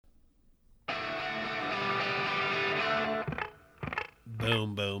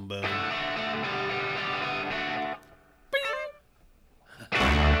Boom, boom, boom.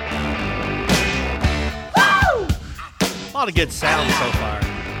 A lot of good sounds so far.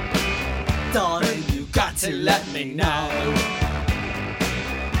 Darling, you got to let me know.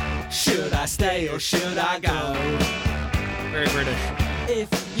 Should I stay or should I go? Very British. If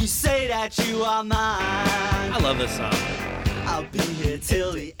you say that you are mine, I love this song. I'll be here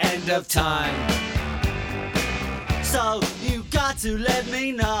till the end of time. So you got to let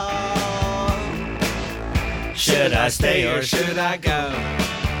me know. Should I stay or should I go?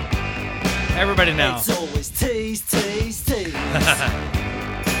 Everybody now. It's always tease, tease, tease.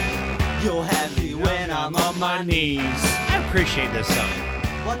 You're happy when I'm on my knees. I appreciate this song.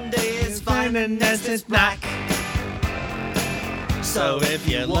 One day it's fine and next it's black. So if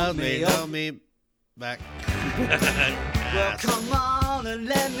you love me, love me back. well, come on and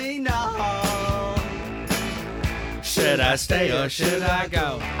let me know. Should I stay or should I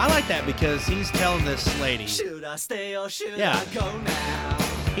go? I like that because he's telling this lady. Should I stay or should Yeah. I go now?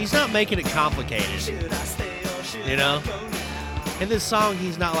 He's not making it complicated. Should I stay or should You know? I go now? In this song,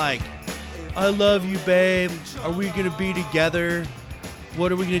 he's not like, I love you, babe. Are we going to be together?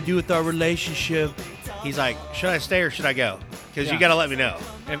 What are we going to do with our relationship? He's like, should I stay or should I go? Because Yeah. you got to let me know.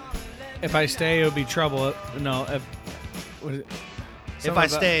 If I stay, it'll be trouble. No, what is it? If Something I about-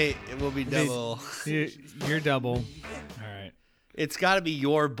 stay, it will be double. You're double. All right. It's got to be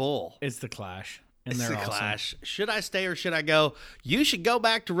your bull. It's the Clash. And It's they're the awesome. Clash. Should I stay or should I go? You should go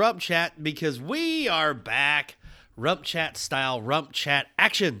back to Rump Chat because we are back. Rump Chat style, Rump Chat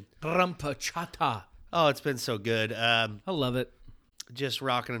action. Rampachata. Oh, it's been so good. I love it. Just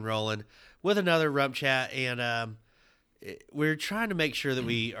rocking and rolling with another Rump Chat. And we're trying to make sure that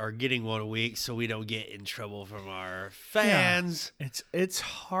we are getting one a week so we don't get in trouble from our fans. It's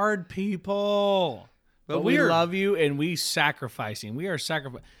hard, people. But But we we're- love you, and we sacrificing. We are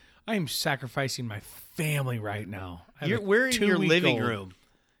sacrificing. I am sacrificing my family right now. I have a We're in your living 2-week-old. room.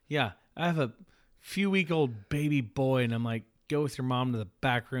 Yeah, I have a few-week-old baby boy, and I'm like, go with your mom to the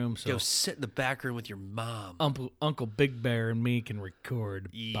back room so Go sit in the back room with your mom. Uncle Big Bear and me can record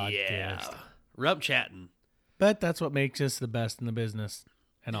a Yeah. podcast. Rump Chatting. But that's what makes us the best in the business,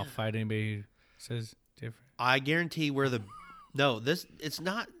 and I'll fight anybody who says different. I guarantee we're the it's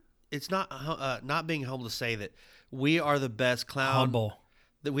not not being humble to say that we are the best clown. Humble.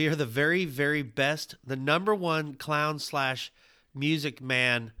 That we are the very, very best, the number one clown / music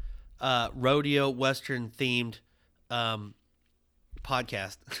man, rodeo Western themed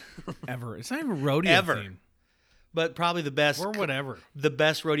podcast. Ever. It's not even rodeo Ever. theme. But probably the best Or whatever. the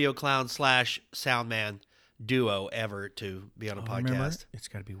best rodeo clown / sound man duo ever to be on a Remember, podcast. it's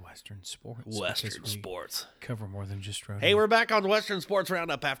got to be Western sports. Western because we sports. Cover more than just rodeo. Hey, we're back on the Western Sports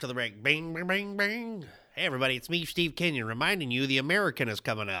Roundup after the break. Bing, bing, bing, bing. Hey, everybody, it's me, Steve Kenyon, reminding you the American is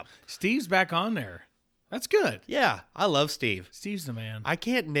coming up. Steve's back on there. That's good. Yeah, I love Steve. Steve's the man. I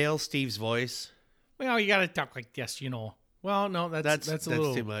can't nail Steve's voice. Well, you got to talk like this, you know. Well, no, that's a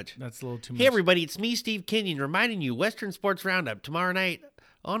little too much. That's a little too much. Hey, everybody, it's me, Steve Kenyon, reminding you Western Sports Roundup tomorrow night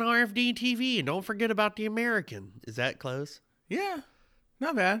on RFD TV. And don't forget about the American. Is that close? Yeah,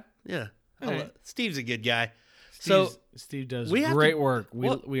 not bad. Yeah. All right. Steve's a good guy. Steve does we have great to- work.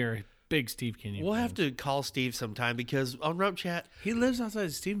 well- We are big Steve Kenyon. We'll have fans. to call Steve sometime because on Rump Chat, He lives outside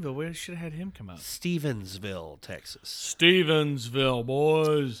of Stephenville. We should have had him come out. Stevensville, Texas. Stevensville,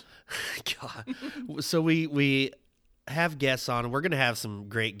 boys. God. So we have guests on, and we're going to have some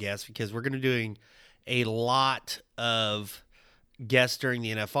great guests because we're going to be doing a lot of guests during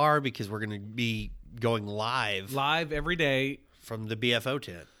the NFR because we're going to be going live Live every day. from the BFO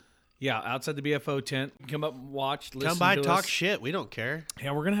tent. Yeah, outside the BFO tent. Come up and watch. Listen Come by, to talk us. shit. We don't care.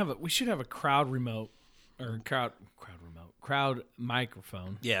 Yeah, we're gonna have we should have a crowd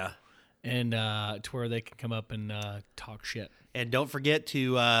microphone, Yeah. and to where they can come up and talk shit. And don't forget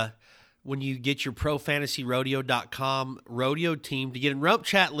to, when you get your profantasyrodeo.com rodeo team to get in Rump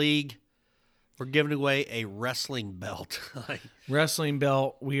Chat League, we're giving away a wrestling belt. Wrestling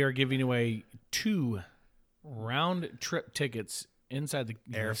belt. We are giving away 2 round trip tickets inside the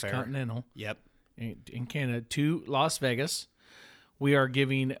US Airfare. Continental Yep. in Canada to Las Vegas. We are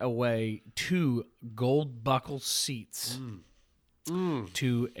giving away 2 gold buckle seats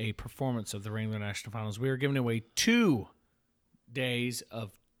to a performance of the Wrangler National Finals. We are giving away 2 days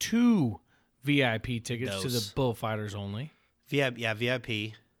of 2 VIP tickets to the Those. Bullfighters only. VIP. Yeah,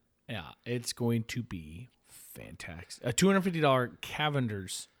 VIP. Yeah, it's going to be fantastic. A $250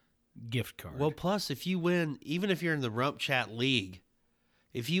 Cavender's gift card. Well, plus, if you win, even if you're in the Rump Chat League,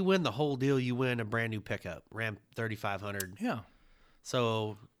 if you win the whole deal, you win a brand new pickup, Ram 3500. yeah.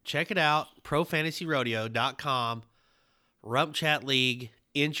 So check it out, profantasyrodeo.com. Rump Chat League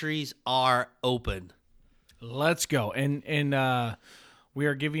entries are open. Let's go. And we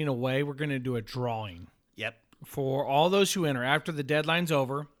are giving away, we're going to do a drawing Yep. for all those who enter after the deadline's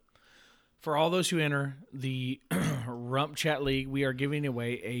over. For all those who enter the Rump Chat League, we are giving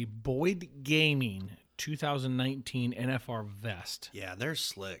away a Boyd Gaming 2019 NFR vest. Yeah, they're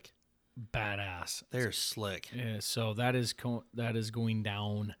slick. Badass. They're slick. Yeah, so that is going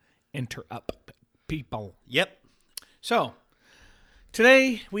down. Enter up, people. Yep. So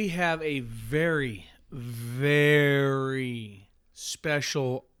today we have a very, very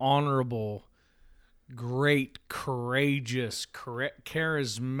special, honorable, great, courageous,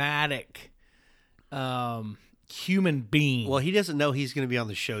 charismatic human being. Well, he doesn't know he's going to be on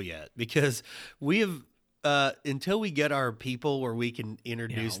the show yet because we have until we get our people where we can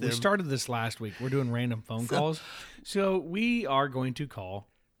introduce them. We started this last week. We're doing random phone calls. So we are going to call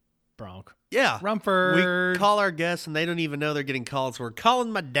Bronk. Yeah. Rumford. We call our guests and they don't even know they're getting called. So we're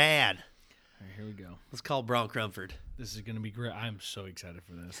calling my dad. All right, here we go. Let's call Bronk Rumford. This is going to be great. I'm so excited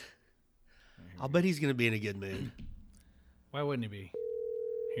for this. I'll bet he's going to be in a good mood. Why wouldn't he be?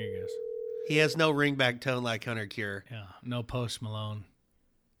 Here he goes. He has no ringback tone like Hunter Cure. Yeah, no Post Malone.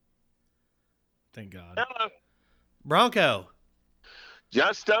 Thank God. Hello. Bronco.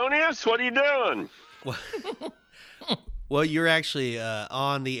 Justonius, what are you doing? Well, you're actually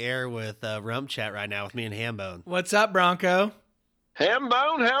on the air with Rump Chat right now with me and Hambone. What's up, Bronco?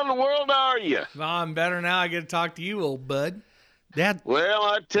 Hambone, how in the world are you? Well, I'm better now. I get to talk to you, old bud. Dad, Well,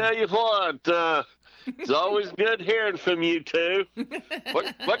 I tell you what, it's always good hearing from you two.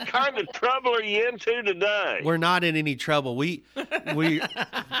 What kind of trouble are you into today? we're not in any trouble. We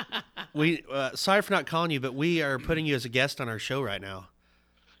sorry for not calling you, but we are putting you as a guest on our show right now.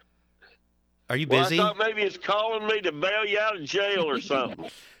 Are you Well, busy? I thought maybe it's calling me to bail you out of jail or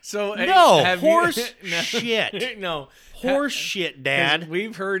something. So No, have horse you, shit. No, Horse shit, 'Cause Dad.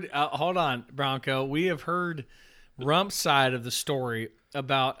 We've heard. Hold on, Bronco. We have heard Rump's side of the story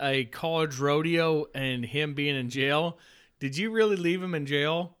about a college rodeo and him being in jail. Did you really leave him in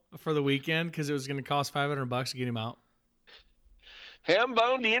jail for the weekend because it was going to cost $500 to get him out?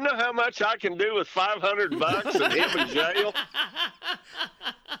 Hambone, do you know how much I can do with $500 and him in jail?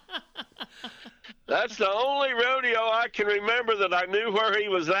 That's the only rodeo I can remember that I knew where he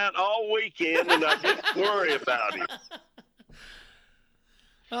was at all weekend, and I didn't worry about him.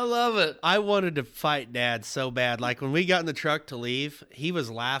 I love it. I wanted to fight Dad so bad. Like when we got in the truck to leave, he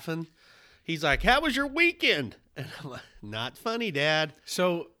was laughing. He's like, "How was your weekend?" And I'm like, "Not funny, Dad."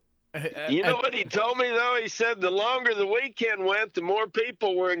 So, You know what he told me, though? He said the longer the weekend went, the more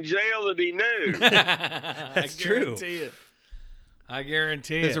people were in jail that he knew. That's true. I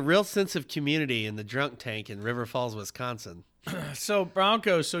guarantee There's it. a real sense of community in the drunk tank in River Falls, Wisconsin. So,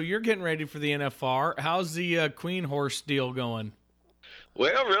 Bronco, so you're getting ready for the NFR. How's the Queen Horse deal going?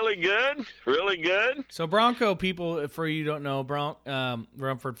 Well, really good. Really good. So, Bronco, people, for you who don't know,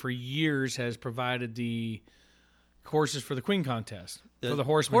 Rumford for years has provided the horses for the Queen contest, for the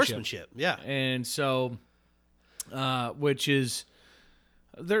horsemanship. Yeah. And so, which is,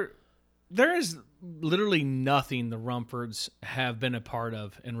 there is literally nothing the Rumfords have been a part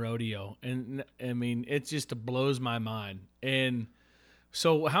of in rodeo. And, I mean, it just blows my mind. And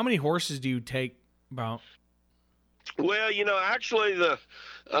so, how many horses do you take, Bronco? Well, you know, actually,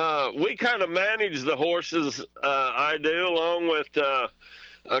 we kind of manage the horses. I do, along with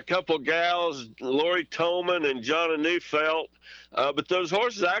a couple gals, Lori Tolman and Jonna Neufeld. But those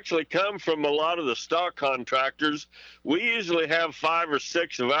horses actually come from a lot of the stock contractors. We usually have 5 or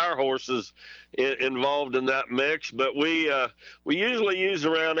 6 of our horses involved in that mix, but we usually use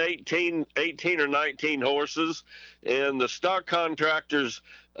around 18 or 19 horses, and the stock contractors,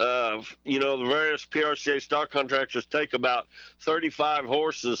 you know, the various PRCA stock contractors take about 35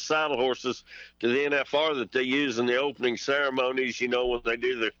 horses, saddle horses, to the NFR that they use in the opening ceremonies, you know, when they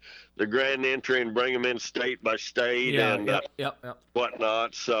do the grand entry and bring them in state by state Yep.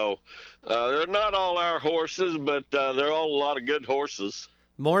 whatnot. So they're not all our horses, but they're all a lot of good horses.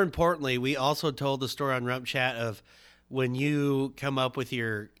 More importantly, we also told the story on Rump Chat of when you come up with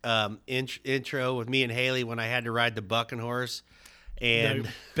your intro with me and Haley when I had to ride the bucking horse. And The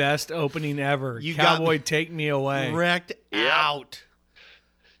best opening ever. You got Cowboy, me take me away. wrecked out.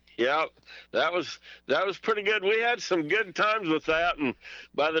 Yeah, that was pretty good. We had some good times with that, and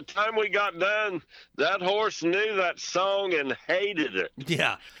by the time we got done, that horse knew that song and hated it.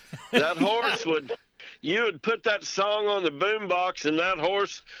 Yeah. That horse you would put that song on the boombox, and that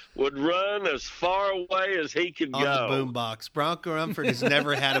horse would run as far away as he could On go. the boombox. Bronco Rumford has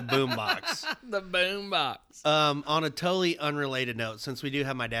never had a boombox. The boombox. On a totally unrelated note, since we do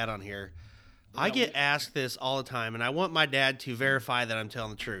have my dad on here, I get asked this all the time, and I want my dad to verify that I'm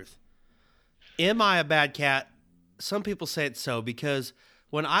telling the truth. Am I a bad cat? Some people say it's so, because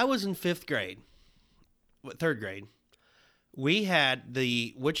when I was in third grade, we had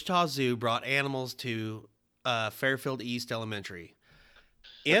the Wichita Zoo brought animals to Fairfield East Elementary.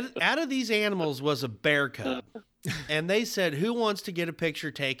 Out of these animals was a bear cub. And they said, who wants to get a picture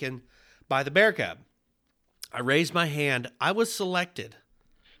taken by the bear cub? I raised my hand. I was selected.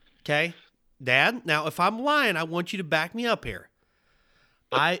 Okay? Dad, now if I'm lying, I want you to back me up here.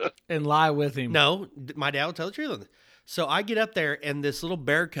 And lie with him. No, my dad will tell the truth on this. So I get up there, and this little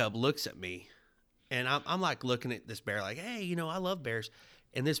bear cub looks at me. And I'm like looking at this bear like, hey, I love bears.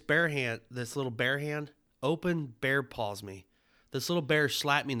 And this little bear hand, open bear paws me. This little bear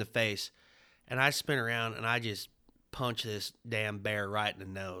slapped me in the face. And I spin around, and I just punch this damn bear right in the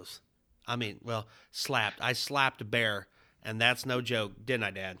nose. Slapped. I slapped a bear, and that's no joke, didn't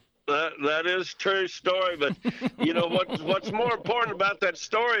I, Dad? That is true story, but what's more important about that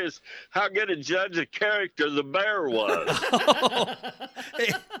story is how good a judge of character the bear was.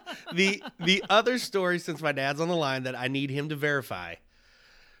 The other story, since my dad's on the line, that I need him to verify.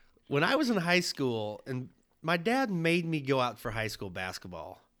 When I was in high school, and my dad made me go out for high school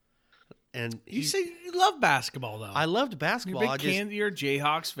basketball. And you say you love basketball, though. I loved basketball. You're a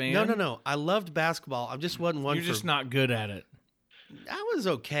Jayhawks fan. No. I loved basketball. I just wasn't one. You're just not good at it. I was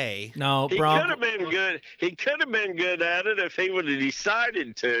okay. No, he could have been good. He could have been good at it if he would have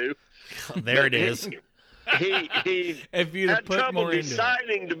decided to. There it is. He if you'd had put trouble more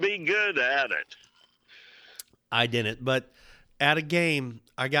deciding to be good at it. I didn't, but at a game,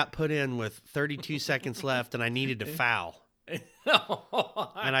 I got put in with 32 seconds left, and I needed to foul.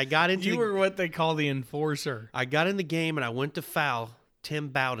 And I got into. You were what they call the enforcer. I got in the game, and I went to foul Tim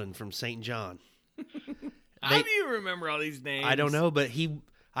Bowden from St. John. How do you remember all these names? I don't know, but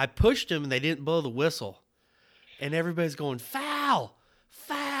I pushed him, and they didn't blow the whistle. And everybody's going, foul,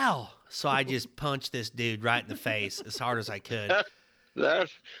 foul. So I just punched this dude right in the face as hard as I could. That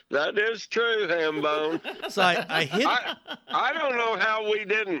is true, Hambone. So I hit. I don't know how we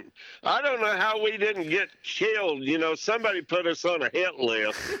didn't. I don't know how we didn't get killed. Somebody put us on a hit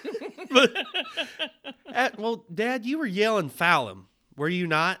list. Well, Dad, you were yelling foul him, were you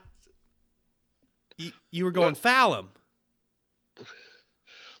not? You were going foul him.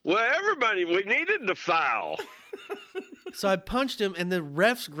 Well, we needed to foul. So I punched him, and the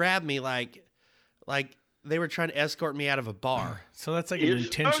refs grabbed me like they were trying to escort me out of a bar. So that's like an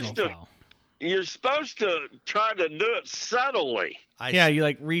intentional foul. You're supposed to try to do it subtly.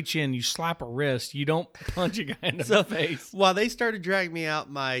 You reach in, you slap a wrist. You don't punch a guy in the face. While they started dragging me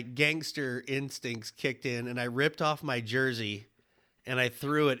out, my gangster instincts kicked in, and I ripped off my jersey, and I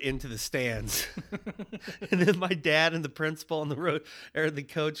threw it into the stands. And then my dad and the principal and the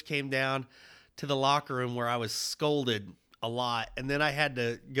coach came down to the locker room where I was scolded a lot. And then I had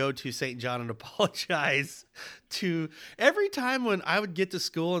to go to St. John and apologize to every time when I would get to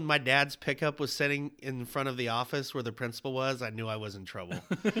school and my dad's pickup was sitting in front of the office where the principal was, I knew I was in trouble.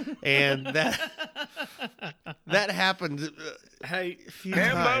 And that happened a few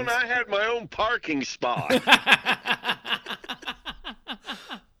times. I had my own parking spot.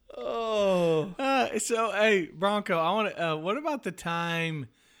 Oh. So, hey, Bronco, I want to. What about the time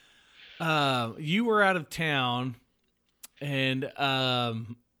you were out of town, and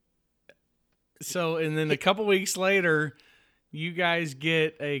and then a couple weeks later, you guys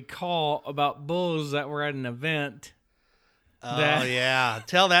get a call about bulls that were at an event. Yeah,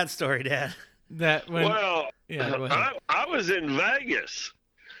 tell that story, Dad. Go ahead. I was in Vegas.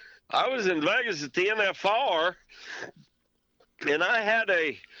 I was in Vegas at the NFR, and I had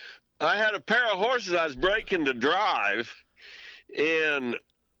a pair of horses I was breaking to drive, and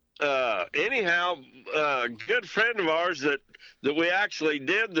anyhow, a good friend of ours that we actually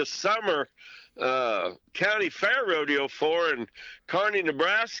did the summer county fair rodeo for in Kearney,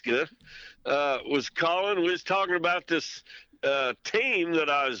 Nebraska, was calling. We was talking about this team that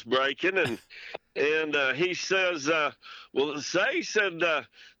I was breaking, and he says, that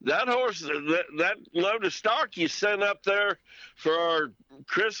horse, that load of stock you sent up there for our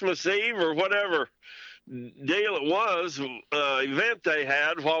Christmas Eve or whatever deal it was, event they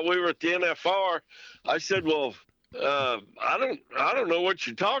had while we were at the NFR. I said, well, I don't know what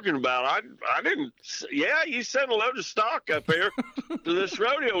you're talking about. I didn't. Yeah, you sent a load of stock up here to this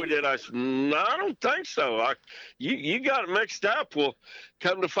rodeo we did. I said, no, I don't think so. You got it mixed up. Well,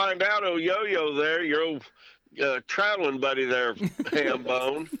 come to find out, Yo-Yo there, your old traveling buddy there,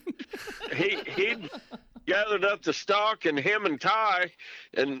 Hambone, gathered up the stock, and him and Ty,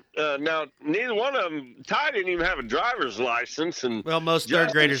 and now neither one of them, Ty didn't even have a driver's license, and Well, most Justin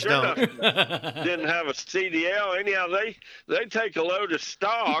third graders sure don't. enough didn't have a CDL. Anyhow, they take a load of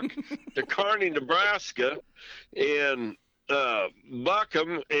stock to Kearney, Nebraska, and buck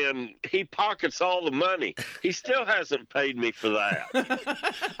him, and he pockets all the money. He still hasn't paid me for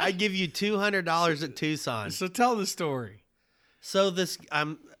that. I give you $200 at Tucson. So tell the story. So this,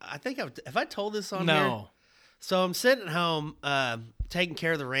 I think have I told this on here? No. So I'm sitting at home, taking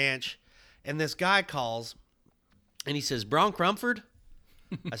care of the ranch, and this guy calls, and he says, "Bronk Rumford?"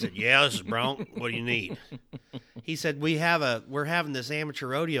 I said, "Yeah, this is Bronk. What do you need?" He said, we're having this amateur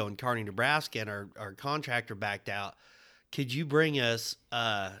rodeo in Kearney, Nebraska, and our contractor backed out. Could you bring us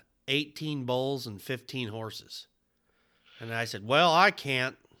 18 bulls and 15 horses? And I said, "Well, I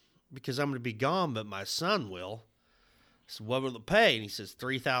can't because I'm going to be gone, but my son will." I said, "What will it pay?" And he says,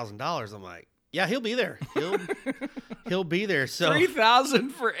 $3,000. I'm like, "Yeah, he'll be there. He'll be there." So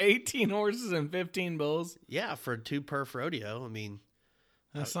 $3,000 for 18 horses and 15 bulls. yeah, for a 2-perf rodeo. I mean,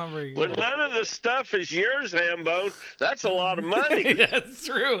 That's not very When good. none of the stuff is yours, Hambone, that's a lot of money. That's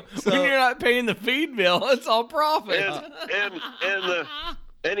true. When you're not paying the feed bill, it's all profit.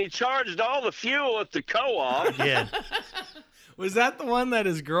 And he charged all the fuel at the co-op. yeah. Was that the one that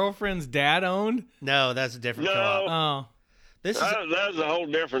his girlfriend's dad owned? No, that's a different No. co-op. Oh. This is That was a whole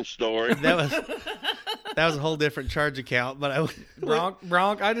different story. that was a whole different charge account. But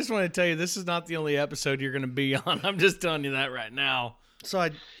Bronk, I just want to tell you, this is not the only episode you're going to be on. I'm just telling you that right now. so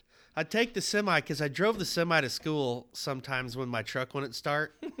I take the semi because I drove the semi to school sometimes when my truck wouldn't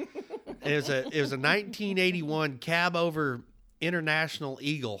start. It was a 1981 cab over International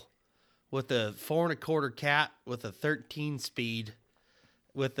Eagle with a 4 1/4 cat with a 13 speed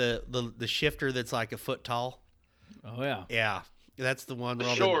with the shifter that's like a foot tall. Oh, yeah. Yeah, that's the one where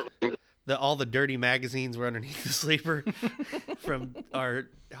all Short. all the dirty magazines were underneath the sleeper from our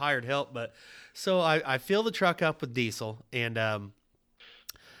hired help. But so I fill the truck up with diesel, and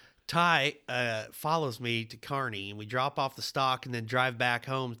Ty follows me to Kearney, and we drop off the stock and then drive back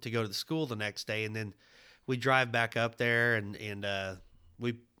home to go to the school the next day. And then we drive back up there, and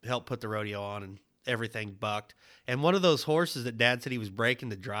we help put the rodeo on, and everything bucked. And one of those horses that Dad said he was breaking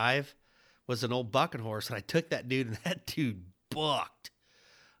to drive was an old bucking horse, and I took that dude, and that dude bucked.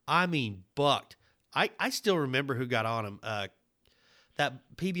 I mean, bucked. I still remember who got on him. That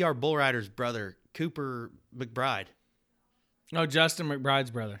PBR bull rider's brother, Cooper McBride. Oh, Justin McBride's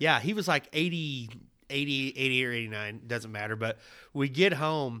brother. Yeah, he was like 80 or 89, doesn't matter. But we get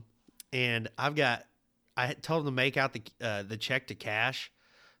home, and I had told him to make out the check to cash.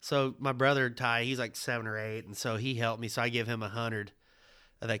 So my brother Ty, he's like 7 or 8, and so he helped me. So I give him $100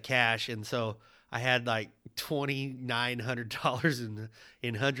 of that cash, and so I had like $2,900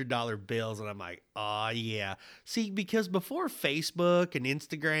 in $100 bills, and I'm like, oh yeah. See, because before Facebook and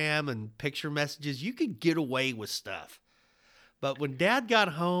Instagram and picture messages, you could get away with stuff. But when Dad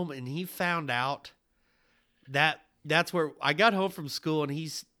got home and he found out that's where I got home from school, and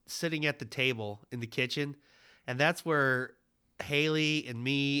he's sitting at the table in the kitchen, and that's where Haley and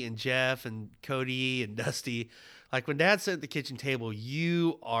me and Jeff and Cody and Dusty, like when Dad sat at the kitchen table,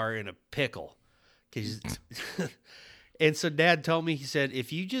 you are in a pickle. And so Dad told me, he said,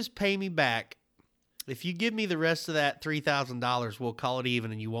 if you just pay me back, if you give me the rest of that $3,000, we'll call it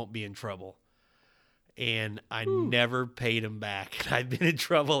even and you won't be in trouble. And I never paid him back. And I've been in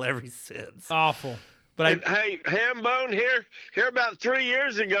trouble ever since. Awful. But Hey, Hambone, here about 3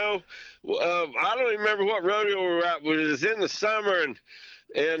 years ago, I don't even remember what rodeo we were at, but it was in the summer,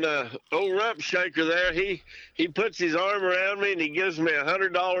 and old Rump Shaker there, he puts his arm around me and he gives me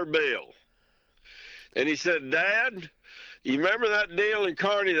 $100 bill. And he said, "Dad, you remember that deal in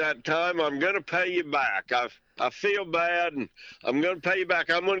Kearney that time? I'm going to pay you back. I feel bad, and I'm going to pay you back.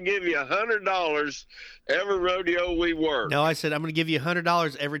 I'm going to give you $100 every rodeo we work." no, I said, I'm going to give you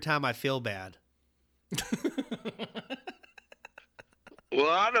 $100 every time I feel bad. Well,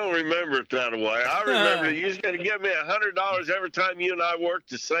 I don't remember it that way. I remember you was going to give me $100 every time you and I worked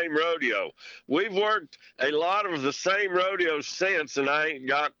the same rodeo. We've worked a lot of the same rodeos since, and I ain't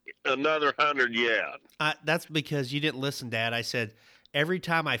got another 100 yet. That's because you didn't listen, Dad. I said, every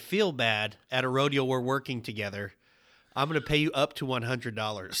time I feel bad at a rodeo we're working together, I'm going to pay you up to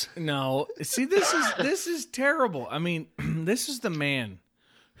 $100. No, see, this is terrible. I mean, this is the man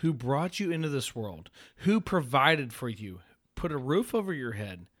who brought you into this world, who provided for you, put a roof over your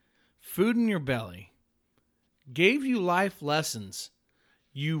head, food in your belly, gave you life lessons.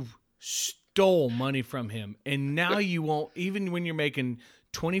 You stole money from him, and now you won't, even when you're making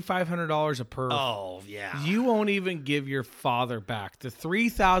 $2,500 a perf. Oh yeah. You won't even give your father back the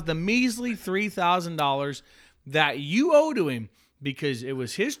measly $3,000 that you owe to him because it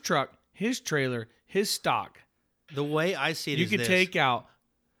was his truck, his trailer, his stock. The way I see it You is could this. take out,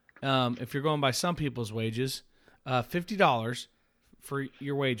 if you're going by some people's wages, $50 for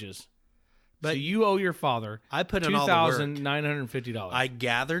your wages. But so you owe your father I put in all the work. $2,950. I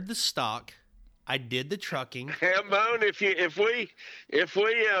gathered the stock. I did the trucking. Hambone, if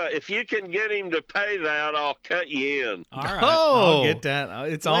you can get him to pay that, I'll cut you in. All right, Oh! I'll get that.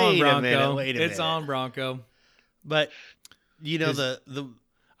 It's Wait on a Bronco. minute, wait a It's minute. on Bronco. But you know the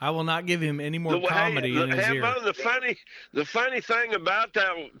I will not give him any more comedy in his ear. Hambone, the funny thing about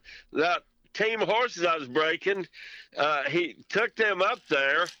that team of horses I was breaking, he took them up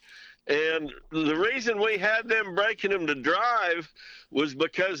there. And the reason we had them breaking them to drive was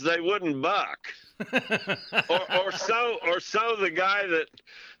because they wouldn't buck, or so the guy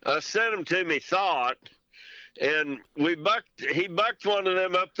that sent them to me thought. And he bucked one of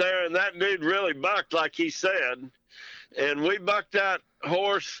them up there, and that dude really bucked like he said. And we bucked that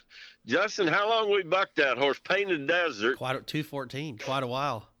horse. Justin, how long we bucked that horse? Painted Desert. quite 214, quite a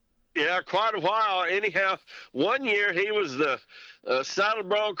while. Yeah, quite a while. Anyhow, one year he was the Saddle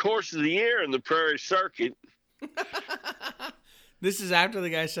Bronc Horse of the Year in the Prairie Circuit. This is after the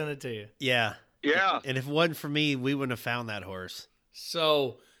guy sent it to you. Yeah. Yeah. And if it wasn't for me, we wouldn't have found that horse.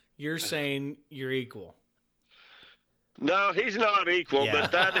 So you're saying you're equal. No, he's not equal, Yeah.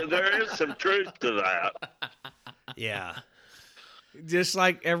 but there is some truth to that. Yeah. Just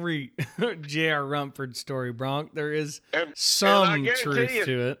like every J.R. Rumford story, Bronc, there is And I some guarantee truth you-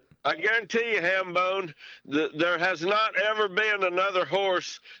 to it. I guarantee you, Hambone, there has not ever been another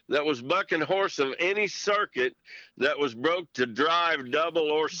horse that was bucking horse of any circuit that was broke to drive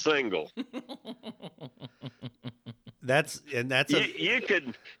double or single. That's You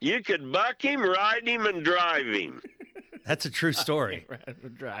could buck him, ride him, and drive him. that's a true story.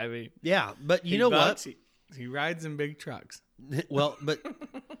 Driving. Yeah, but you He know bucks, what? He rides in big trucks. Well, but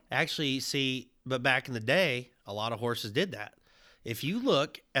actually, but back in the day, a lot of horses did that. If you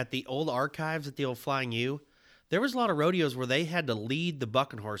look at the old archives at the old Flying U, there was a lot of rodeos where they had to lead the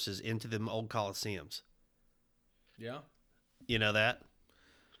bucking horses into them old coliseums. Yeah. You know that?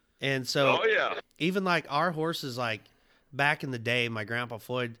 And so Oh, yeah. even like our horses, like back in the day, my grandpa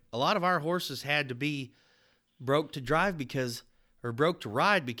Floyd, a lot of our horses had to be broke to ride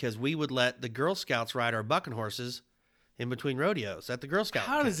because we would let the Girl Scouts ride our bucking horses in between rodeos at the Girl Scout.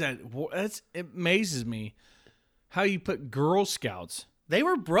 How does that? It amazes me how you put Girl Scouts, They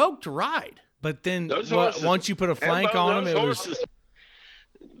were broke to ride. but then Those horses- once you put a flank Hambone, on them, it was.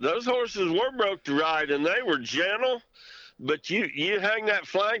 Those horses were broke to ride, and they were gentle. But you hang that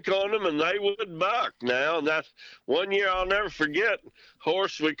flank on them, and they would buck. Now, and that one year I'll never forget.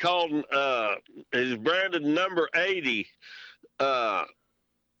 Horse we called is branded number 80. What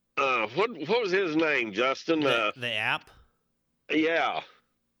was his name, Justin? The app? Yeah,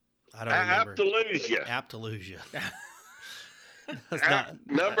 I don't remember. Aptolusia. Aptolusia. That's not.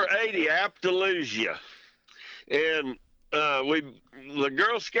 Number 80, Aptolusia. And the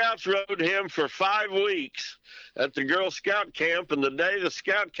Girl Scouts rode him for 5 weeks at the Girl Scout camp, and the day the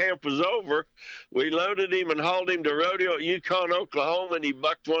Scout camp was over, we loaded him and hauled him to rodeo at Yukon, Oklahoma, and he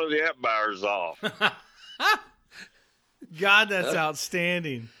bucked one of the Epbauers off. God, that's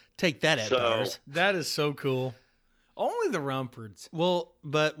outstanding. Take that, Ed So- Powers. That is so cool. Only the Rumfords. Well,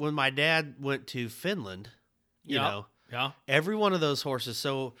 but when my dad went to Finland, you know, Yeah. every one of those horses.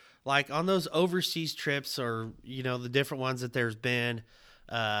 So, like on those overseas trips, or the different ones that there's been,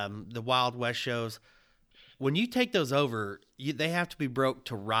 the Wild West shows. When you take those over, they have to be broke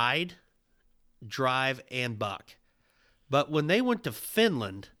to ride, drive, and buck. But when they went to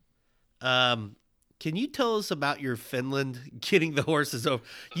Finland, can you tell us about your Finland getting the horses over?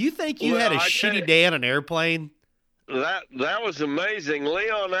 You think you Well, had a I tell shitty you- day on an airplane? That was amazing.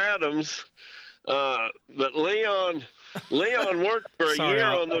 Leon Adams, but Leon worked for a Sorry, year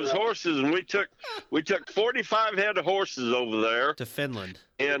Al. on those horses, and we took 45 head of horses over there. To Finland.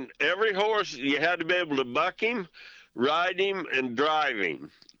 And every horse, you had to be able to buck him, ride him, and drive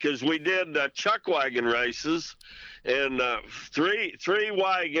him. Because we did chuck wagon races, and three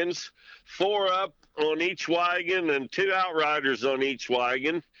wagons, 4 up on each wagon, and 2 outriders on each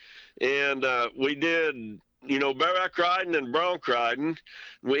wagon. And we did, bareback riding and bronc riding.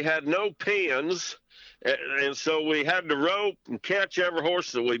 We had no pins, and so we had to rope and catch every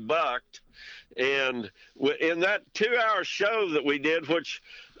horse that we bucked. And in that 2-hour show that we did, which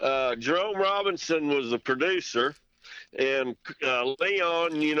Jerome Robinson was the producer, and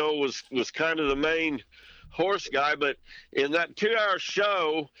Leon, was kind of the main horse guy, but in that 2-hour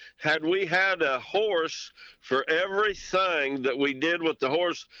show, had we had a horse for everything that we did with the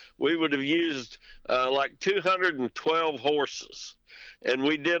horse, we would have used like 212 horses. And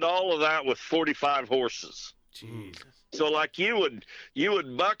we did all of that with 45 horses. Jesus. So like you would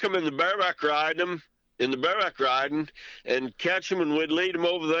buck them in the bareback riding, and catch them, and we'd lead them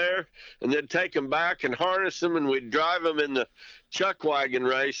over there, and then take them back and harness them, and we'd drive them in the chuck wagon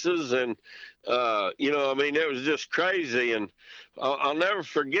races. And it was just crazy. And I'll never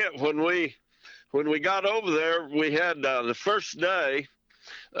forget when we got over there, we had the first day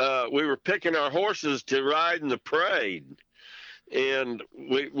we were picking our horses to ride in the parade, and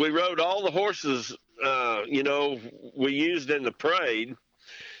we rode all the horses we used in the parade.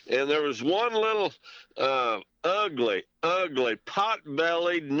 And there was one little ugly,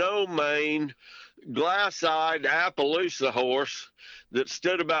 pot-bellied, no mane, glass-eyed Appaloosa horse that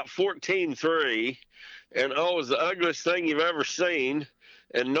stood about 14.3, and it was the ugliest thing you've ever seen,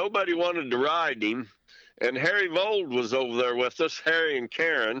 and nobody wanted to ride him. And Harry Vold was over there with us, Harry and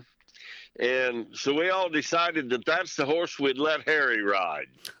Karen, and so we all decided that that's the horse we'd let Harry ride.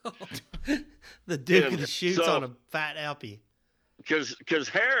 The Duke of the Chutes on a fat Alpy. Because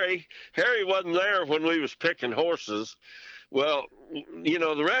Harry wasn't there when we was picking horses. Well,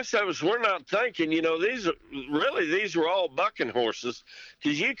 the rest of us, we're not thinking, these were all bucking horses,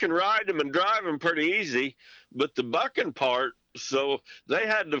 because you can ride them and drive them pretty easy, but the bucking part, so they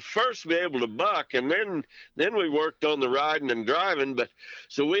had to first be able to buck, and then we worked on the riding and driving. But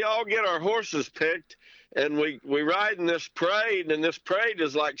so we all get our horses picked, and we ride in this parade, and this parade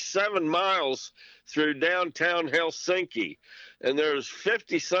is like 7 miles through downtown Helsinki. And there's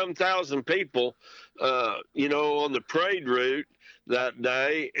 50-some thousand people, on the parade route that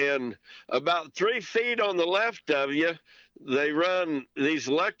day. And about 3 feet on the left of you, they run these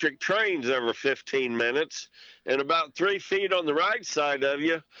electric trains every 15 minutes. And about 3 feet on the right side of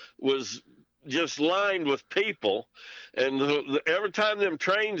you was just lined with people. And every time them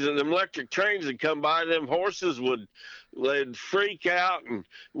trains and them electric trains would come by, them horses they'd freak out, and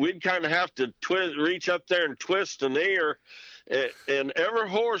we'd kind of have to reach up there and twist an ear. And every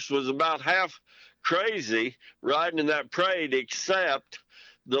horse was about half crazy riding in that parade, except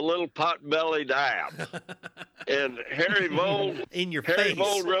the little pot-bellied App. And Harry Vold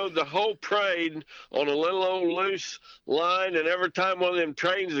rode the whole parade on a little old loose line, and every time one of them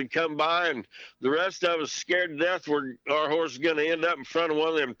trains would come by, and the rest of us scared to death our horse was going to end up in front of one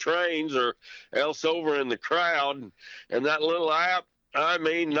of them trains or else over in the crowd. And that little App,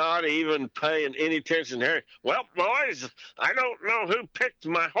 not even paying any attention to Harry. Well, boys, I don't know who picked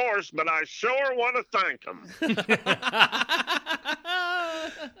my horse, but I sure want to thank them.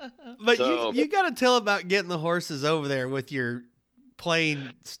 But you got to tell about getting the horses over there with your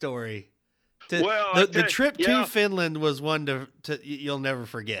plane story. The trip to Finland was one to you'll never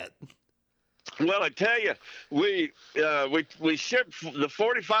forget. Well, I tell you, we shipped the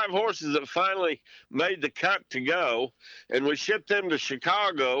 45 horses that finally made the cut to go, and we shipped them to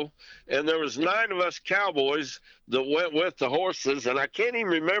Chicago, and there was 9 of us cowboys that went with the horses, and I can't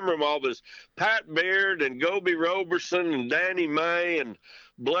even remember them all, but it's Pat Beard and Goby Roberson and Danny May and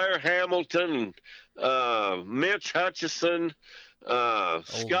Blair Hamilton and Mitch Hutchison,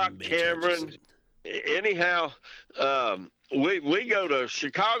 Scott Cameron. Hutchison. Anyhow, we go to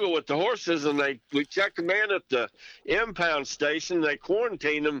Chicago with the horses, and we check them in at the impound station. They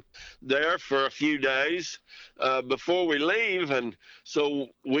quarantine them there for a few days before we leave. And so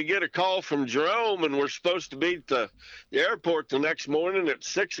we get a call from Jerome, and we're supposed to be at the airport the next morning at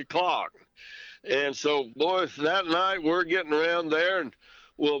 6 o'clock. And so, boy, that night we're getting around there, and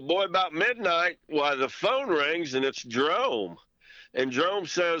about midnight, the phone rings, and it's Jerome. And Jerome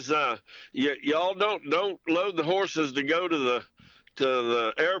says, y'all don't load the horses to go to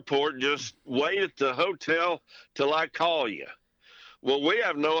the airport. Just wait at the hotel till I call you. Well, we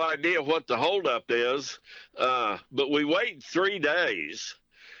have no idea what the holdup is, but we wait 3 days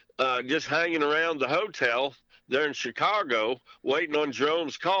just hanging around the hotel there in Chicago, waiting on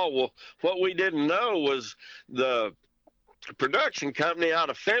Jerome's call. Well, what we didn't know was the production company out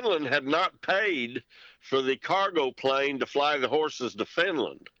of Finland had not paid for the cargo plane to fly the horses to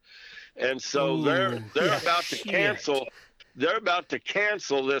Finland. And so they're about to cancel. They're about to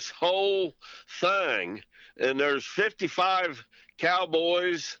cancel this whole thing. And there's 55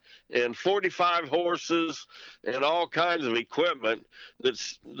 cowboys and 45 horses and all kinds of equipment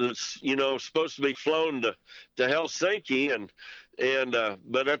that's supposed to be flown to Helsinki. And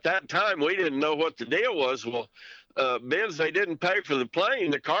but at that time we didn't know what the deal was. Well, Benz, they didn't pay for the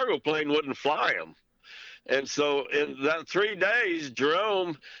plane. The cargo plane wouldn't fly them. And so in that 3 days,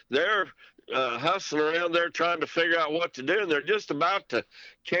 Jerome, they're hustling around there trying to figure out what to do, and they're just about to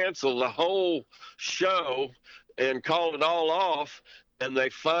cancel the whole show and call it all off. And they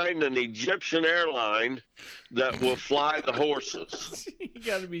find an Egyptian airline that will fly the horses. You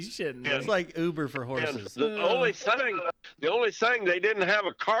got to be shitting. It's like Uber for horses. And the only thing they didn't have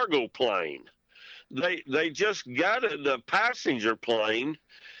a cargo plane. They just got a passenger plane.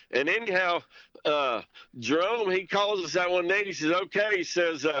 And anyhow, Jerome, he calls us that one day. He says, okay, he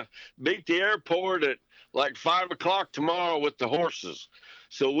says, beat the airport at like 5 o'clock tomorrow with the horses.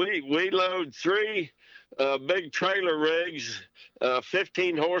 So we load 3 big trailer rigs,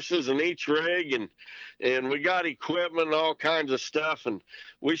 15 horses in each rig, and we got equipment and all kinds of stuff. And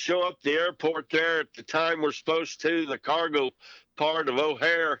we show up at the airport there at the time we're supposed to, the cargo part of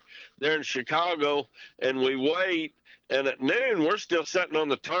O'Hare there in Chicago, and we wait. And at noon, we're still sitting on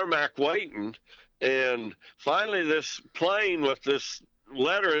the tarmac waiting. And finally, this plane with this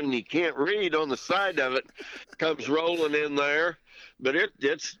lettering you can't read on the side of it comes rolling in there. But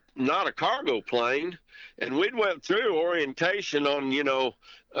it's not a cargo plane. And we'd went through orientation on,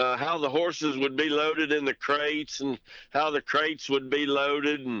 how the horses would be loaded in the crates and how the crates would be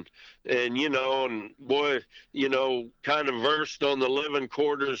loaded and boy, kind of versed on the living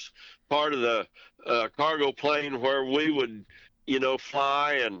quarters part of the cargo plane where we would,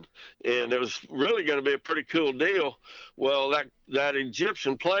 fly, and it was really going to be a pretty cool deal. Well, that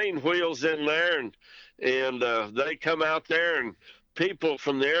Egyptian plane wheels in there, and they come out there, and people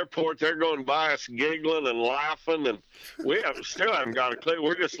from the airport, they're going by us giggling and laughing, and we still haven't got a clue.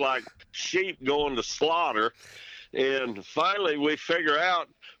 We're just like sheep going to slaughter. And finally, we figure out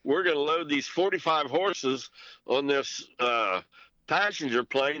we're going to load these 45 horses on this passenger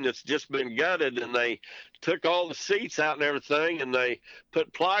plane that's just been gutted, and they took all the seats out and everything, and they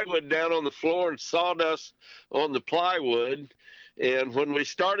put plywood down on the floor and sawdust on the plywood. And when we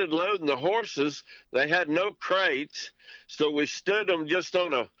started loading the horses, they had no crates, so we stood them just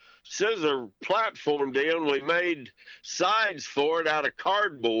on a scissor platform deal, and we made sides for it out of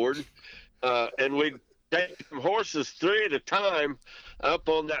cardboard, and we'd take them horses 3 at a time up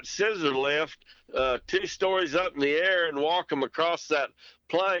on that scissor lift, 2 stories up in the air, and walk them across that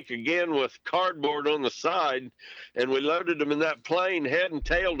plank again with cardboard on the side. And we loaded them in that plane, head and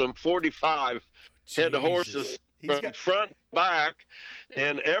tailed them 45 head of horses from front to back.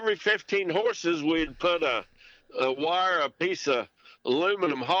 And every 15 horses, we'd put a piece of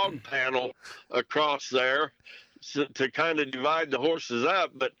aluminum hog panel across there to kind of divide the horses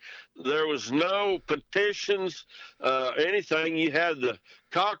up. But there was no petitions, anything. You had the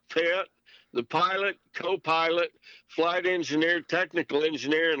cockpit, the pilot, co-pilot, flight engineer, technical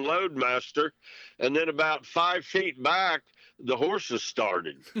engineer, and loadmaster. And then about 5 feet back, the horses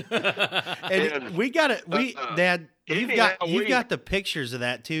started. and we got it. Dad, you've got the pictures of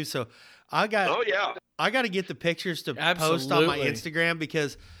that too. So I got to get the pictures to post on my Instagram,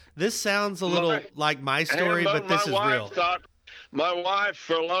 because this sounds a little like my story, but this is real. My wife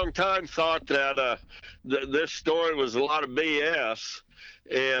for a long time thought that this story was a lot of BS,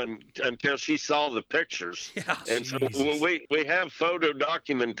 and until she saw the pictures. Yeah, and so we have photo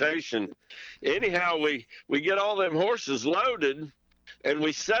documentation. Anyhow, we get all them horses loaded, and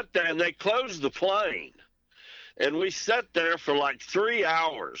we sat there, and they closed the plane. And we sat there for like 3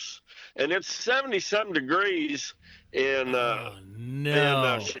 hours, and it's 70-some degrees in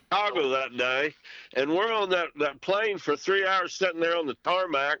Chicago that day, and we're on that plane for 3 hours sitting there on the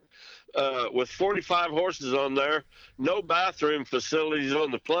tarmac with 45 horses on there, no bathroom facilities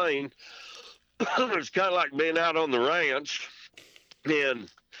on the plane. It's kind of like being out on the ranch. And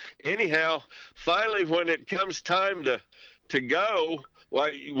anyhow, finally, when it comes time to go,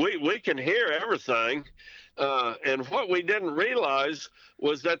 well, we can hear everything. And what we didn't realize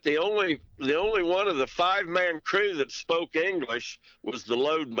was that the only one of the 5-man crew that spoke English was the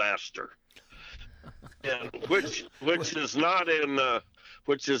loadmaster, and which is not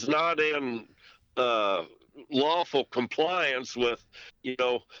in lawful compliance with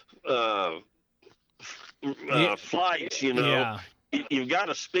flights. Yeah. You've got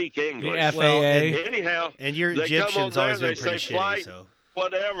to speak English. The FAA. Well, anyhow, and your Egyptian's always been pretty shitty. So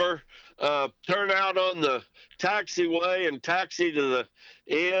whatever, turn out on the taxiway and taxi to the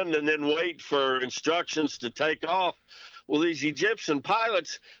end, and then wait for instructions to take off. Well, these Egyptian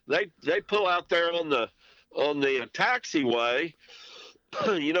pilots, they pull out there on the taxiway,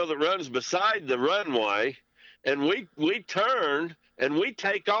 that runs beside the runway, and we turn and we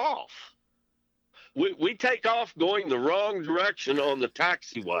take off. We take off going the wrong direction on the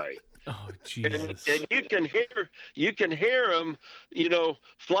taxiway. Oh, Jesus. And you can hear them,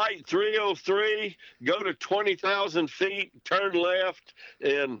 flight 303, go to 20,000 feet, turn left,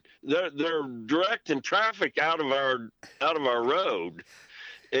 and they're directing traffic out of our road.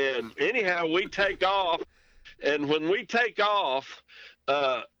 And anyhow, we take off, and when we take off,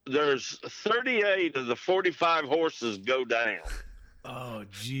 there's 38 of the 45 horses go down. Oh,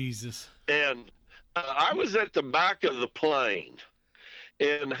 Jesus. And I was at the back of the plane.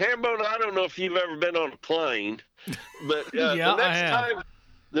 And Hambone, I don't know if you've ever been on a plane, but Yeah,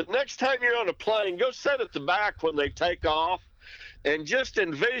 the next time you're on a plane, go sit at the back when they take off, and just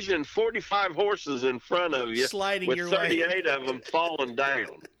envision 45 horses in front of you, Sliding with your 38 of them falling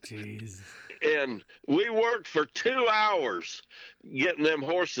down. Jesus. And we worked for 2 hours getting them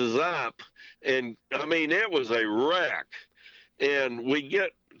horses up, and I mean it was a wreck. And we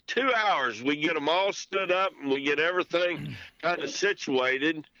get 2 hours, we get them all stood up, and we get everything kind of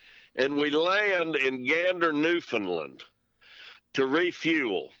situated, and we land in Gander, Newfoundland to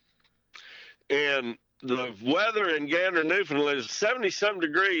refuel. And the weather in Gander, Newfoundland is 70-some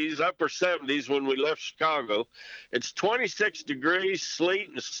degrees, upper 70s when we left Chicago. It's 26 degrees, sleet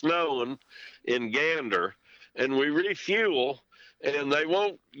and snowing in Gander, and we refuel, and they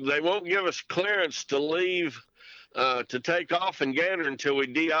won't give us clearance to leave to take off in Gander until we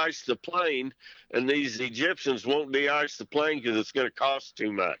de-ice the plane, and these Egyptians won't de-ice the plane because it's going to cost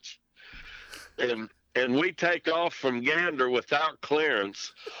too much. And we take off from Gander without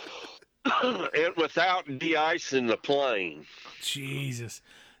clearance and without de-icing the plane. Jesus.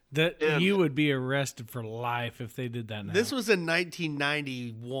 You would be arrested for life if they did that now. This was in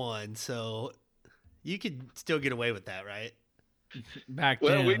 1991, so you could still get away with that, right? Back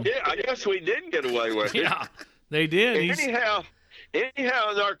Well, then. we did. I guess we did get away with it. Yeah, they did. Anyhow, in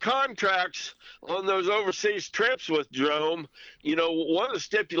our contracts on those overseas trips with Jerome, one of the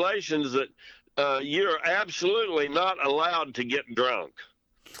stipulations that you're absolutely not allowed to get drunk.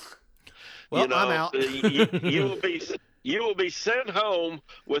 Well, I'm out. you will be sent home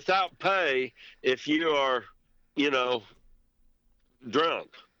without pay if you are, drunk.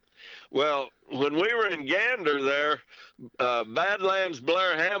 Well, when we were in Gander there, Badlands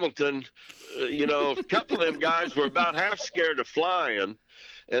Blair Hamilton, a couple of them guys were about half scared of flying,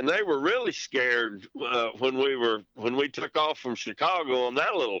 and they were really scared when we took off from Chicago on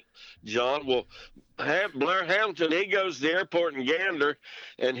that little jaunt. Well, Blair Hamilton, he goes to the airport in Gander,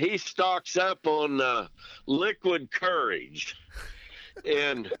 and he stocks up on liquid courage,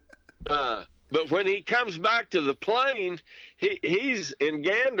 and but when he comes back to the plane, he's in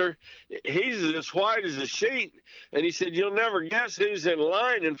Gander, he's as white as a sheet. And he said, "You'll never guess who's in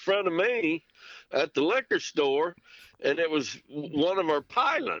line in front of me at the liquor store." And it was one of our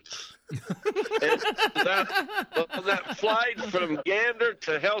pilots. And that flight from Gander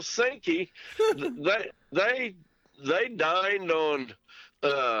to Helsinki, they dined on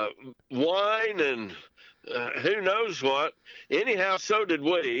wine and who knows what. Anyhow, so did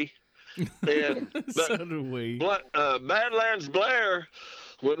we. So do we. Badlands Blair,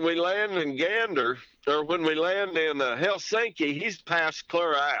 when we land in Gander, or when we land in Helsinki, he's passed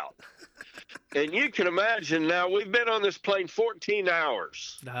clear out. And you can imagine now, we've been on this plane 14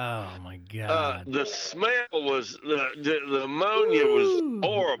 hours. Oh, my God. The smell was, the ammonia was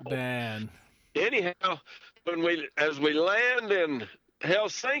horrible. Bad. Anyhow, as we land in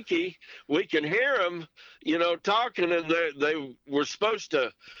Helsinki, we can hear them, talking, and they were supposed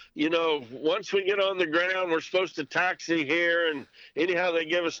to, once we get on the ground, we're supposed to taxi here, and anyhow, they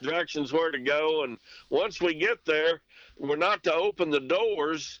give us directions where to go, and once we get there, we're not to open the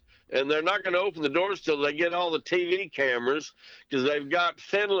doors, and they're not going to open the doors till they get all the TV cameras, because they've got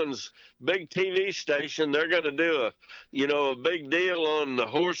Finland's big TV station. They're going to do a big deal on the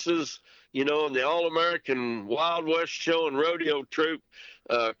horses, and the All-American Wild West Show and Rodeo Troupe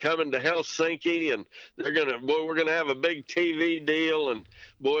coming to Helsinki, and we're going to have a big TV deal, and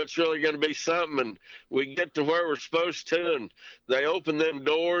boy, it's really going to be something. And we get to where we're supposed to, and they open them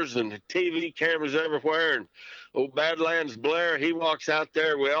doors, and TV cameras everywhere, and old Badlands Blair, he walks out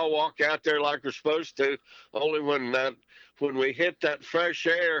there. We all walk out there like we're supposed to, only when we hit that fresh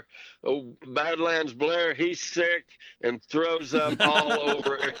air, old Badlands Blair, he's sick and throws up all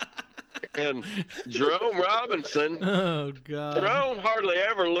over it. And Jerome Robinson, Oh, God. Jerome hardly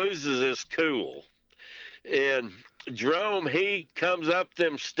ever loses his cool. And Jerome, he comes up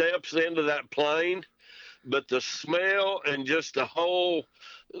them steps into that plane, but the smell and just the whole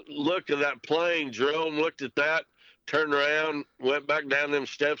look of that plane, Jerome looked at that, turned around, went back down them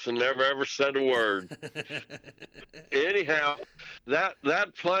steps, and never ever said a word. Anyhow, that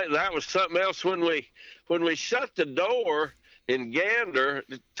plane, that was something else. When we shut the door in Gander,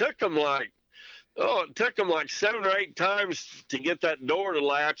 it took them like 7 or 8 times to get that door to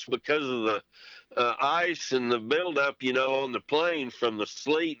latch because of the ice and the buildup, on the plane from the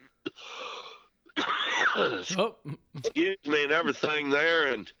sleet. Oh. Excuse me, and everything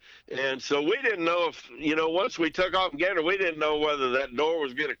there, and so we didn't know if once we took off in Gander, we didn't know whether that door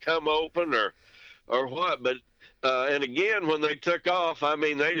was going to come open or what. But and again, when they took off, I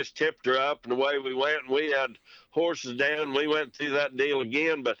mean, they just tipped her up, and away we went, and we had horses down. We went through that deal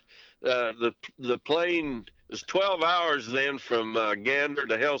again, but the plane was 12 hours then from Gander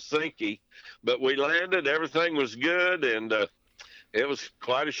to Helsinki, but we landed. Everything was good, and it was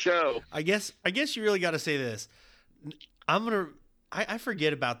quite a show. I guess you really got to say this. I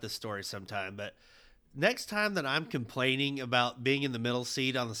forget about this story sometime, but next time that I'm complaining about being in the middle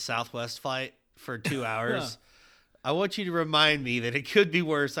seat on the Southwest flight for 2 hours, I want you to remind me that it could be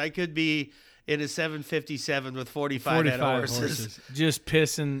worse. I could be in a 757 with 45 head horses. Just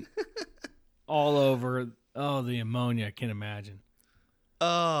pissing all over. Oh, the ammonia, I can't imagine.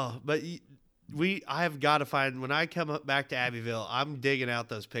 Oh, but I have got to find, when I come back to Abbeville, I'm digging out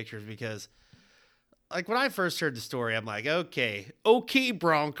those pictures because, like, when I first heard the story, I'm like, okay,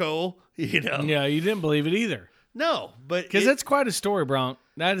 Bronco, Yeah, you didn't believe it either. No, but because that's quite a story, Bronco.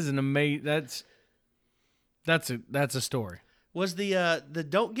 That is an amazing. That's a story. Was the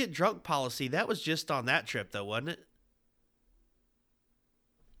don't get drunk policy, that was just on that trip though, wasn't it?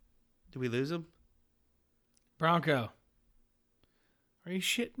 Did we lose him? Bronco, are you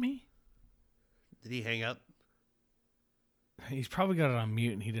shitting me? Did he hang up? He's probably got it on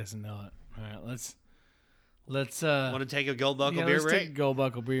mute and he doesn't know it. All right, let's want to take a Gold Buckle beer let's break? take a Gold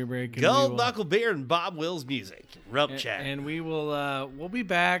Buckle beer break. Gold Buckle beer and Bob Wills music. Rump chat. And we will we'll be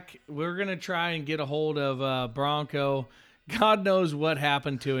back. We're gonna try and get a hold of Bronco. God knows what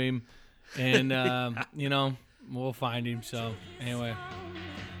happened to him, and we'll find him. So anyway,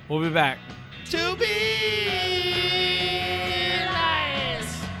 we'll be back. To be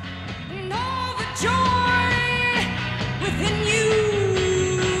nice. And all the joy within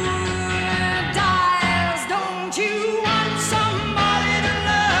you dies. Don't you want somebody to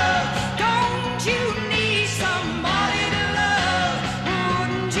love? Don't you need somebody to love?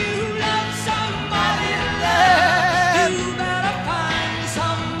 Wouldn't you love somebody to love? You better find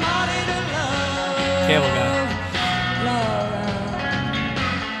somebody to love. Cable guy.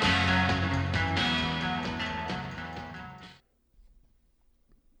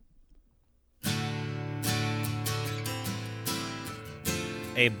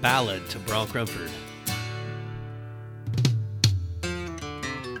 A ballad to Bronk Rumford.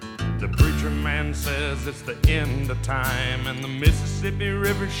 The preacher man says it's the end of time, and the Mississippi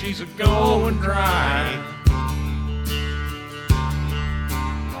River, she's a going dry.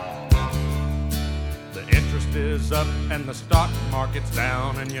 The interest is up and the stock market's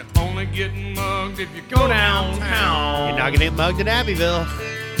down, and you're only getting mugged if you go downtown. You're not going to get mugged in Abbeville.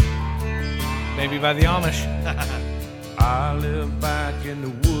 Maybe by the Amish. I live back in the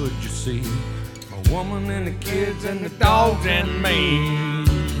woods, you see. My woman and the kids and the dogs and me.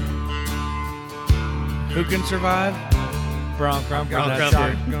 Who can survive? Bronk Rumford. Got a That's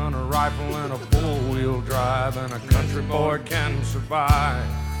right. shotgun, a rifle, and a four-wheel drive, and a country boy can survive.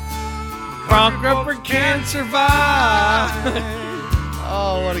 Bronk Rumford can survive.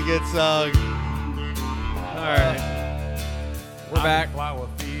 Oh, what a good song. All right. We're back. Flower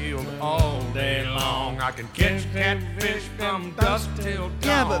field all day long. I can catch catfish from dusk till dawn.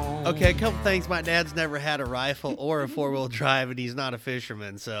 Yeah, but okay, a couple things. My dad's never had a rifle or a four-wheel drive, and he's not a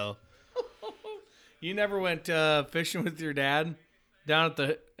fisherman, so. You never went fishing with your dad down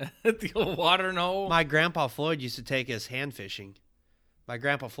at the old watering hole? My grandpa Floyd used to take us hand fishing. My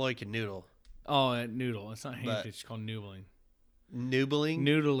grandpa Floyd can noodle. Oh, noodle. It's not hand But- fish. It's called noodling. Noodling?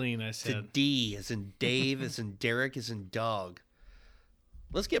 Noodling, I To said. D, as in Dave, as in Derek, as in dog.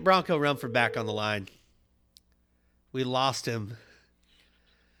 Let's get Bronco Rumford back on the line. We lost him.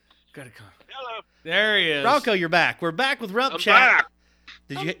 Gotta come. Hello. There he is. Bronco, you're back. We're back with Rump I'm Chat.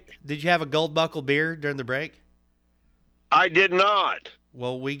 back. Did you have a Gold Buckle beer during the break? I did not.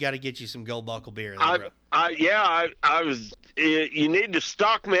 Well, we got to get you some Gold Buckle beer. I was. You need to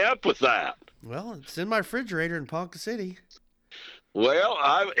stock me up with that. Well, it's in my refrigerator in Ponca City. Well,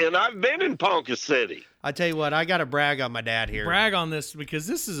 I've been in Ponca City. I tell you what, I got to brag on my dad here. Brag on this because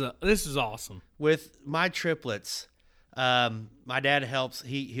this is awesome. With my triplets, my dad helps.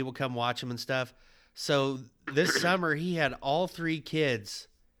 He will come watch them and stuff. So this summer he had all 3 kids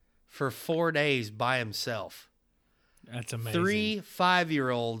for 4 days by himself. That's amazing. 3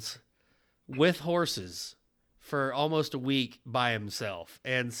 5-year-olds with horses for almost a week by himself.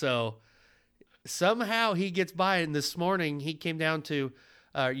 And so somehow he gets by. And this morning he came down to,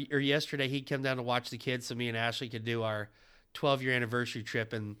 or yesterday he came down to watch the kids so me and Ashley could do our 12-year anniversary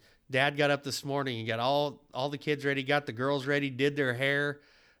trip. And Dad got up this morning and got all the kids ready, got the girls ready, did their hair,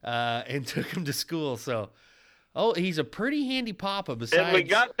 and took them to school. So, he's a pretty handy papa. Besides, And we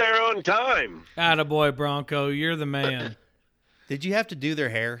got there on time. Attaboy, Bronco. You're the man. Did you have to do their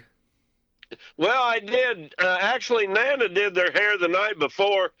hair? Well, I did. Actually, Nana did their hair the night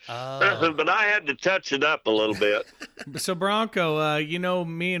before, but I had to touch it up a little bit. So, Bronco,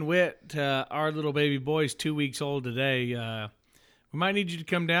 me and Whit, our little baby boy's 2 weeks old today. We might need you to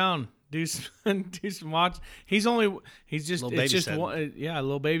come down, do some watch. He's just, Little it's just babysitting. one, a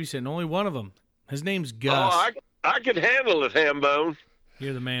little babysitting. Only one of them. His name's Gus. Oh, I could handle it, Hambone.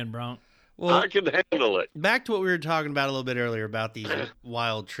 You're the man, Bronc. Well, I could handle it. back to what we were talking about a little bit earlier about these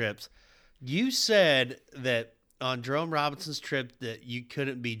wild trips. You said that on Jerome Robinson's trip that you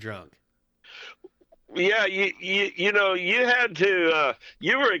couldn't be drunk. Yeah, you had to.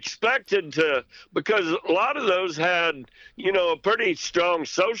 You were expected to, because a lot of those had a pretty strong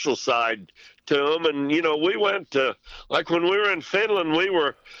social side to them, and we went to, like when we were in Finland, we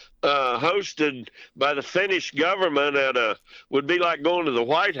were hosted by the Finnish government would be like going to the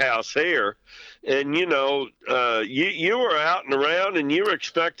White House here, and you were out and around, and you were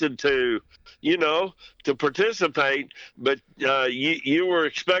expected to to participate, but you were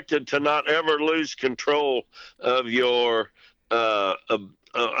expected to not ever lose control of your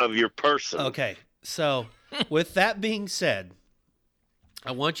person. Okay, so with that being said,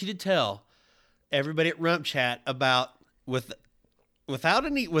 I want you to tell everybody at Rump Chat about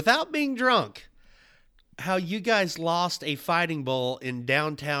without being drunk, how you guys lost a fighting bull in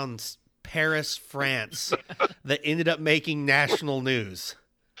downtown Paris, France, that ended up making national news.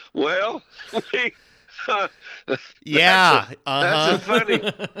 Well, Yeah,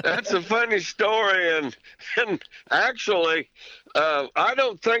 that's a funny story, and actually, I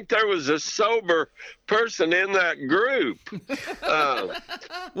don't think there was a sober person in that group.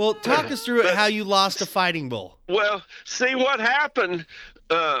 Well, talk us through it, how you lost a fighting bull. Well, see what happened.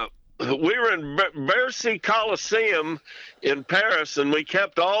 We were in Bercy Coliseum in Paris, and we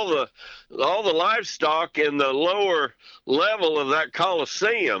kept all the livestock in the lower level of that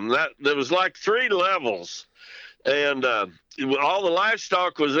Coliseum. There was like 3 levels, and all the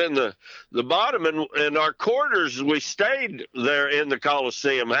livestock was in the bottom, and our quarters, we stayed there in the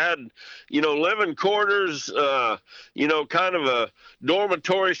Coliseum, had living quarters, kind of a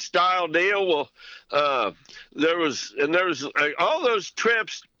dormitory style deal. Well, there was all those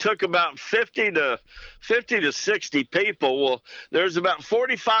trips took about 50 to 60 people. Well, there's about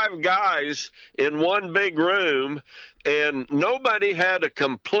 45 guys in one big room, and nobody had a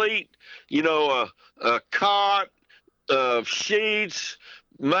complete, a cot, sheets,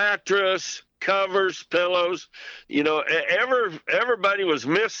 mattress, covers, pillows. Everybody was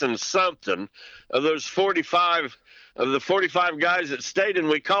missing something of those 45 of the 45 guys that stayed, and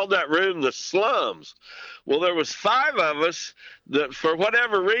we called that room the slums. Well, there was 5 of us that, for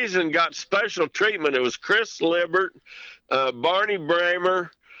whatever reason, got special treatment. It was Chris Libert, Barney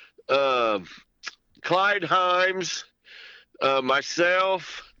Bramer, Clyde Himes,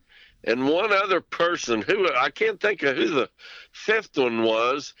 myself, and one other person who I can't think of who the 5th one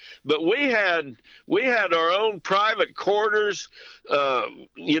was, but we had our own private quarters,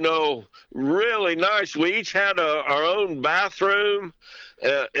 really nice. We each had our own bathroom,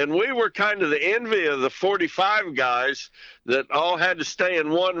 and we were kind of the envy of the 45 guys that all had to stay in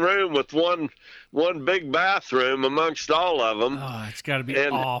one room with one big bathroom amongst all of them. Oh, it's got to be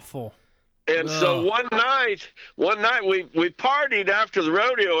awful. And so one night we partied after the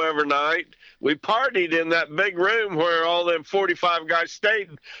rodeo every night. We partied in that big room where all them 45 guys stayed.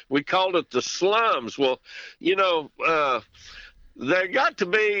 We called it the slums. Well, there got to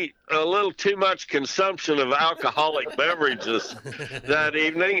be a little too much consumption of alcoholic beverages that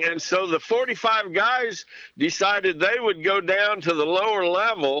evening. And so the 45 guys decided they would go down to the lower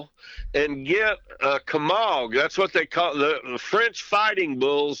level and get a camogue. That's what they call the French fighting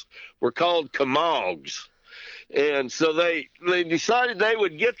bulls were called camogues. And so they decided they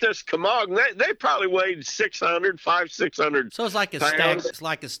would get this camogue. They probably weighed 600 pounds. So it's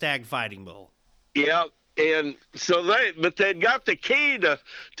like a stag fighting bull. Yeah. And so they'd got the key to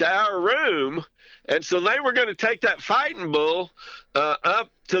our room, and so they were going to take that fighting bull up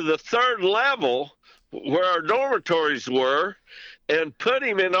to the 3rd level where our dormitories were, and put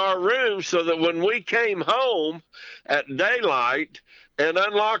him in our room so that when we came home at daylight and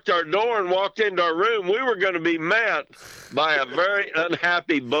unlocked our door and walked into our room, we were going to be met by a very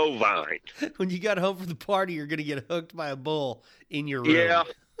unhappy bovine. When you got home from the party, you're going to get hooked by a bull in your room. Yeah.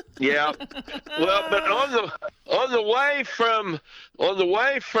 Yeah. Well, but on the way from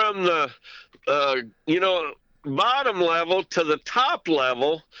the bottom level to the top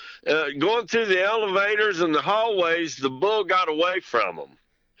level, going through the elevators and the hallways, the bull got away from them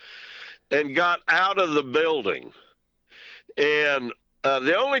and got out of the building. And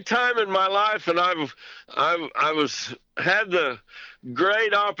the only time in my life, and had the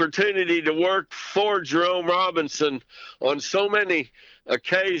great opportunity to work for Jerome Robinson on so many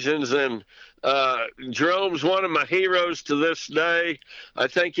occasions, and Jerome's one of my heroes to this day. I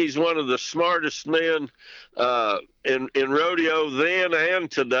think he's one of the smartest men in rodeo then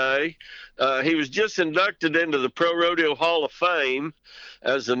and today. He was just inducted into the Pro Rodeo Hall of Fame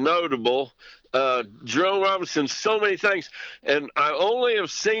as a notable. Jerome Robinson, so many things. And I only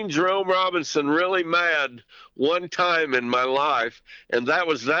have seen Jerome Robinson really mad one time in my life, and that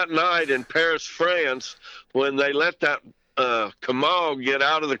was that night in Paris, France, when they let that Camargue get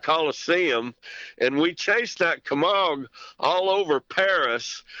out of the Coliseum, and we chased that Camargue all over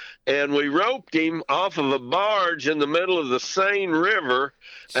Paris, and we roped him off of a barge in the middle of the Seine River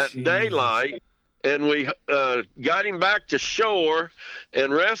at daylight, and we got him back to shore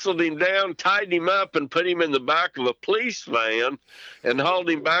and wrestled him down, tied him up, and put him in the back of a police van and hauled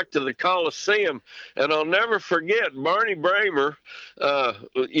him back to the Coliseum. And I'll never forget Barney Bramer,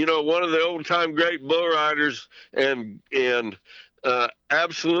 one of the old-time great bull riders and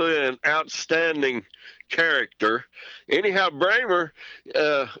absolutely an outstanding character. Anyhow, Bramer,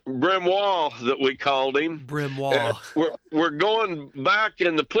 Brimois that we called him. Brimois. We're going back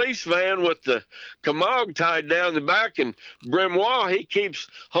in the police van with the Camargue tied down the back, and Brimois, he keeps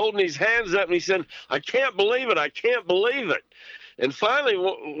holding his hands up, and he said, "I can't believe it. I can't believe it." And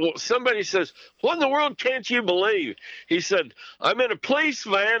finally, somebody says, "What in the world can't you believe?" He said, "I'm in a police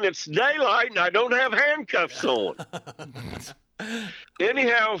van. It's daylight, and I don't have handcuffs on."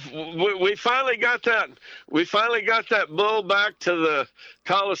 Anyhow, we finally got that. We finally got that bull back to the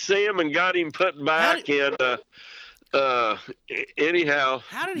Coliseum and got him put back in. Anyhow,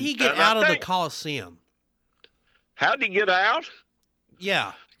 How did he get out of the Coliseum? How did he get out?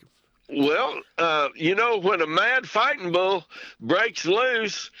 Yeah. Well, when a mad fighting bull breaks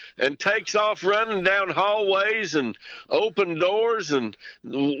loose and takes off running down hallways and open doors, and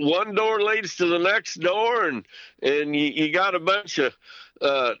one door leads to the next door, and you got a bunch of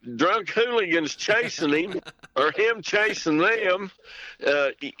drunk hooligans chasing him or him chasing them,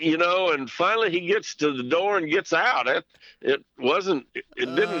 and finally he gets to the door and gets out. It wasn't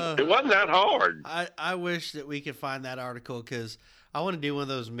that hard. I wish that we could find that article, because I want to do one of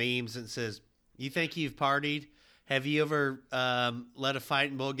those memes that says, "You think you've partied? Have you ever let a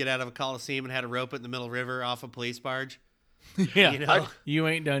fighting bull get out of a Coliseum and had a rope it in the middle of the river off a police barge?" Yeah, you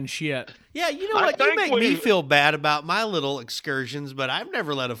ain't done shit. Yeah, you know what? You make me feel bad about my little excursions, but I've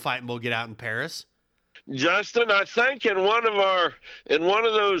never let a fighting bull get out in Paris. Justin, I think in one of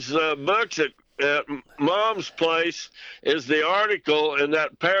those books at Mom's place is the article in a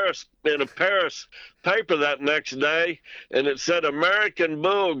Paris paper that next day, and it said American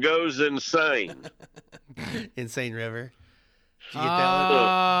bull goes insane. Insane River. Did you get that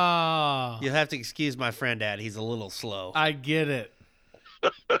one? You'll have to excuse my friend, Dad. He's a little slow. I get it.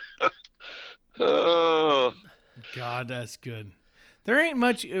 Oh, God, that's good. There ain't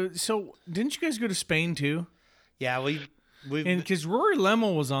much. So, didn't you guys go to Spain too? Yeah, we because Rory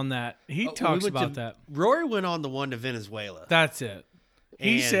Lemmel was on that. He talks about that. Rory went on the one to Venezuela. That's it.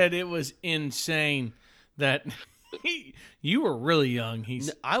 He And- said it was insane that you were really young.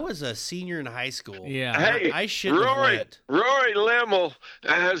 I was a senior in high school. Yeah. hey, I shouldn't have went. Rory Lemmel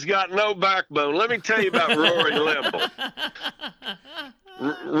has got no backbone. Let me tell you about Rory Lemmel.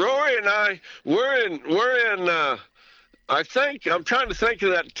 Rory and I, we're in. I think I'm trying to think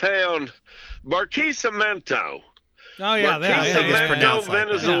of that town, Barquisimeto. Oh yeah, pronounced like that.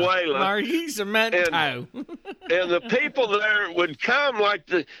 Venezuela. Barquisimeto. And the people there would come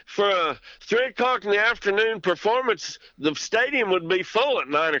for a 3:00 in the afternoon performance. The stadium would be full at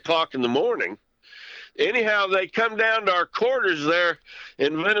 9:00 in the morning. Anyhow, they come down to our quarters there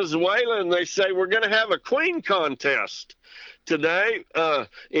in Venezuela, and they say, "We're going to have a queen contest today.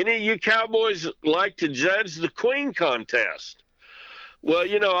 Any of you cowboys like to judge the queen contest?" Well,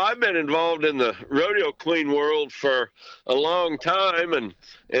 I've been involved in the rodeo queen world for a long time,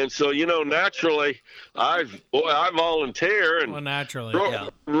 and so naturally, I volunteer. And Well, naturally,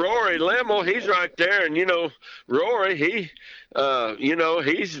 Rory Lemmel, he's right there, and Rory,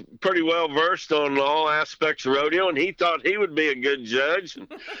 he's pretty well versed on all aspects of rodeo, and he thought he would be a good judge.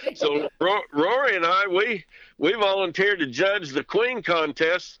 So Rory and I, we volunteered to judge the Queen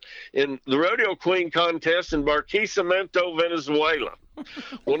contest in the Rodeo Queen contest in Barquisimeto, Venezuela.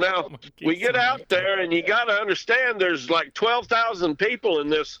 Well, now we get out there, and you got to understand there's like 12,000 people in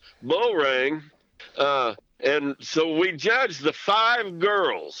this bull ring. And so we judged the 5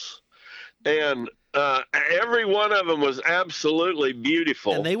 girls, and every one of them was absolutely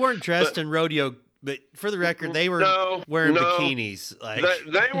beautiful. And they weren't dressed in rodeo, but for the record, they were wearing bikinis. Like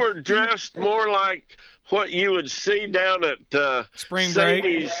they were dressed more like what you would see down at Spring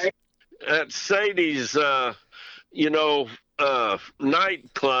break. Sadie's,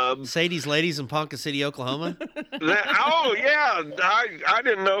 nightclub. Sadie's Ladies in Ponca City, Oklahoma. Oh yeah, I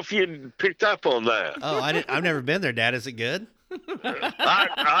didn't know if you'd picked up on that. Oh, I've never been there, Dad. Is it good?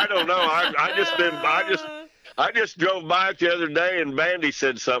 I don't know. I just drove by it the other day, and Bandy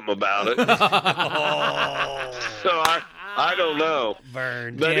said something about it. So I don't know.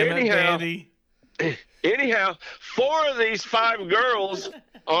 Burned. But Damn it, Bandy. anyhow, 4 of these 5 girls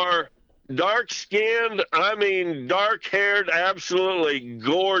are dark-skinned, dark-haired, absolutely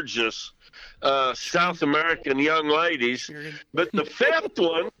gorgeous South American young ladies. But the fifth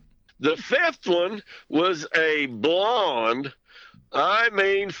one was a blonde,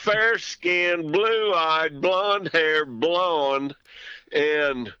 fair-skinned, blue-eyed, blonde-haired blonde,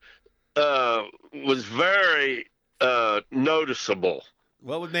 and was very noticeable.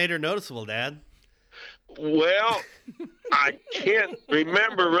 What made her noticeable, Dad? Well, I can't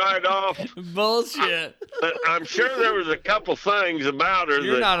remember right off. Bullshit. But I'm sure there was a couple things about her.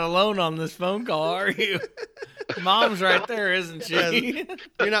 You're not alone on this phone call, are you? Mom's right there, isn't she?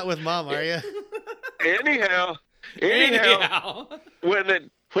 You're not with Mom, are you? Anyhow, when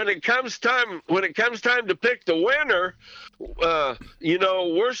it comes time to pick the winner, Rory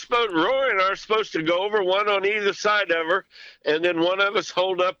and I are supposed to go over, one on either side of her, and then one of us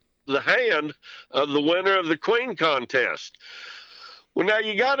hold up the hand of the winner of the Queen contest. Well, now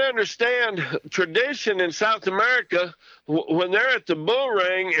you got to understand tradition in South America. When they're at the bull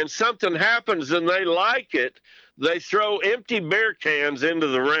ring and something happens and they like it, they throw empty beer cans into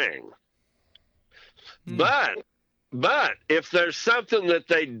the ring. But if there's something that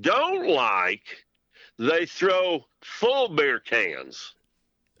they don't like, they throw full beer cans.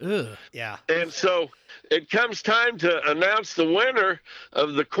 Ugh. Yeah. And so it comes time to announce the winner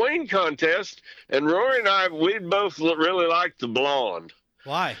of the Queen contest, and Rory and I, we both really liked the blonde.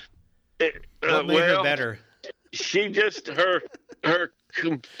 Why? What made her better? She just, her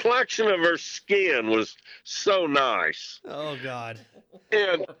complexion of her skin was so nice. Oh, God.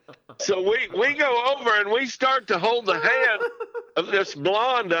 And so we go over and we start to hold the hand of this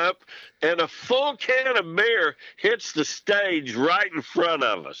blonde up, and a full can of beer hits the stage right in front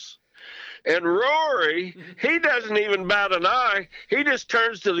of us. And Rory, he doesn't even bat an eye. He just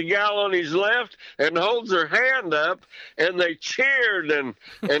turns to the gal on his left and holds her hand up, and they cheered and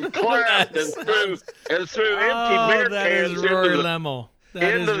clapped and threw empty beer cans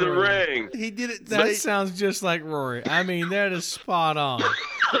into the ring. He did it. That sounds just like Rory. That is spot on.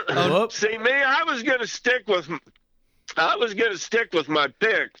 See, me, I was going to stick with my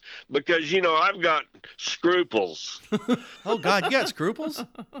pick because, I've got scruples. Oh, God, you got scruples?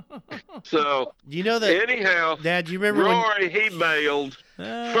 So, you know that. Anyhow, Dad, you remember Rory, he bailed.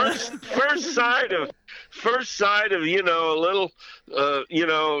 First sight of, a little,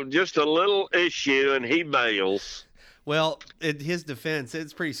 just a little issue, and he bails. Well, in his defense,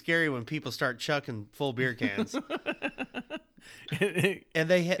 it's pretty scary when people start chucking full beer cans. And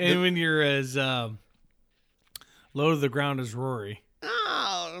when you're as low to the ground as Rory.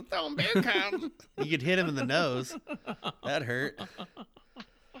 Oh, throwing beer cans. You could hit him in the nose. That hurt.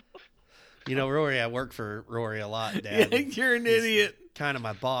 Rory, I work for Rory a lot, Dad. Yeah, you're an idiot. Kind of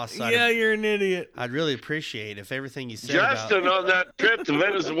my boss. So you're an idiot. I'd really appreciate if everything you said Justin, on that trip to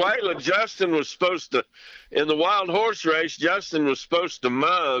Venezuela, Justin was supposed to, in the wild horse race, Justin was supposed to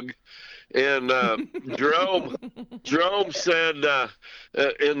mug. And Jerome said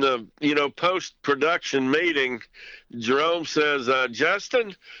in the post-production meeting, Jerome says,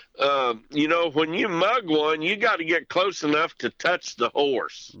 Justin, when you mug one, you got to get close enough to touch the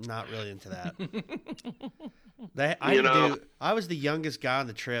horse. Not really into that. I was the youngest guy on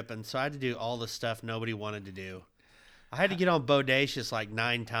the trip, and so I had to do all the stuff nobody wanted to do. I had to get on Bodacious like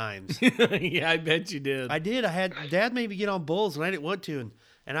 9 times. Yeah, I bet you did. I did. Dad made me get on Bulls, and I didn't want to,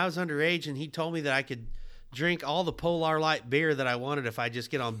 and I was underage, and he told me that I could drink all the Polar Light beer that I wanted if I just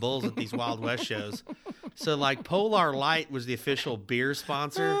get on Bulls at these Wild West shows. So, Polar Light was the official beer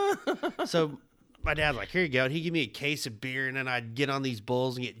sponsor. So my dad's like, here you go. And he'd give me a case of beer, and then I'd get on these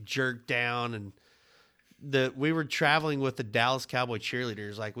bulls and get jerked down. And we were traveling with the Dallas Cowboy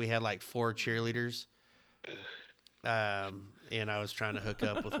cheerleaders. Like, we had like 4 cheerleaders. And I was trying to hook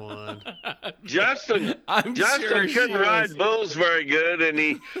up with one. Justin sure couldn't ride bulls very good, and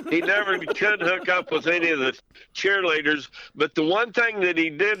he never could hook up with any of the cheerleaders. But the one thing that he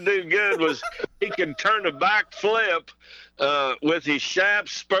did do good was he could turn a back flip with his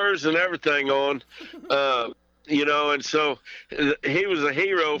shafts, spurs, and everything on. And so he was a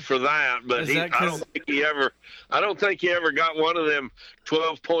hero for that. But I don't think he ever got one of them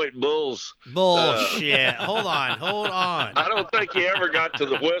 12-point bulls. Bullshit. Hold on. I don't think he ever got to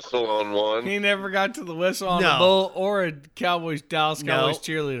the whistle on one. He never got to the whistle on No. a bull or a Dallas Cowboys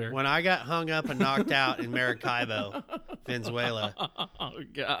cheerleader. When I got hung up and knocked out in Maracaibo, Venezuela. Oh,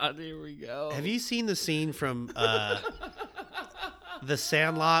 God, here we go. Have you seen the scene from The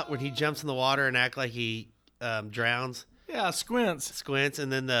Sandlot when he jumps in the water and act like he drowns? Yeah, squints.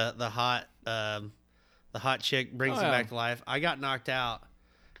 And then the hot chick brings him back to life. I got knocked out,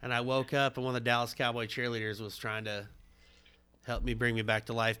 and I woke up, and one of the Dallas Cowboy cheerleaders was trying to help me bring me back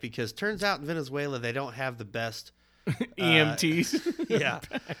to life, because turns out in Venezuela they don't have the best EMTs. yeah.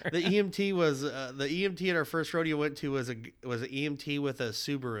 The EMT at our first rodeo went to was an EMT with a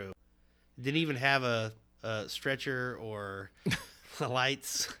Subaru. Didn't even have a stretcher or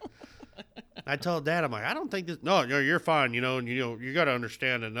lights. I told Dad, I'm like, I don't think this. No, you're fine. You got to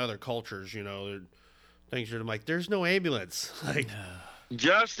understand in other cultures, things are. I'm like, there's no ambulance. Like,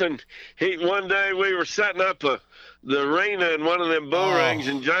 Justin, one day we were setting up the arena in one of them bull rings,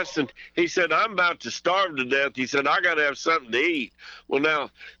 and Justin, he said, I'm about to starve to death. He said, I got to have something to eat. Well,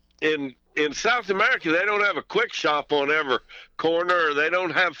 now, in South America, they don't have a quick shop on every corner, or they don't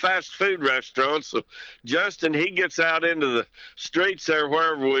have fast food restaurants. So Justin, he gets out into the streets there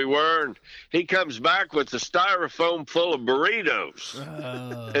wherever we were, and he comes back with a styrofoam full of burritos.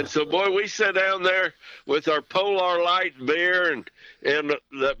 And so, boy, we sat down there with our Polar Light beer and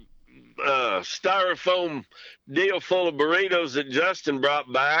the styrofoam deal full of burritos that Justin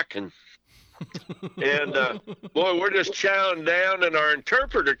brought back, and boy, we're just chowing down, and our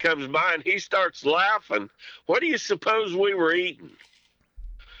interpreter comes by and he starts laughing. What do you suppose we were eating?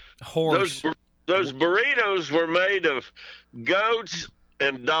 Horse. Those burritos were made of goats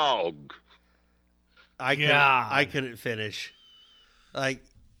and dog. I couldn't finish. Like,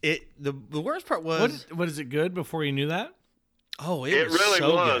 the worst part was, What is it good before you knew that? oh, It was really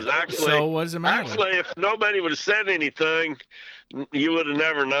so was. good. Actually, So what does it matter? Actually, if nobody would have said anything, you would have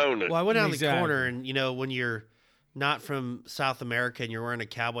never known it. Well, I went down the Exactly. corner, and when you're not from South America and you're wearing a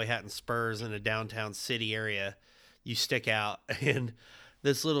cowboy hat and spurs in a downtown city area, you stick out. And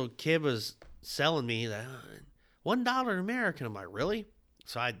this little kid was selling me that $1 American. I'm like, really?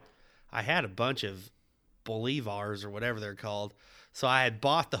 So I had a bunch of Bolivars or whatever they're called. So I had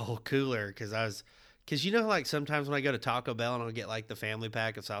bought the whole cooler because like sometimes when I go to Taco Bell and I'll get like the family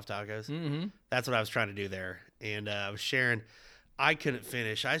pack of soft tacos. Mm-hmm. That's what I was trying to do there. And I was sharing. I couldn't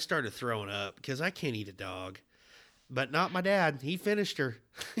finish. I started throwing up because I can't eat a dog. But not my dad. He finished her.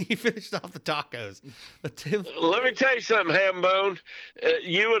 He finished off the tacos. But Tim, Let me tell you something, Hambone.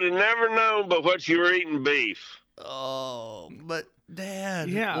 You would have never known but what you were eating beef. but Dad,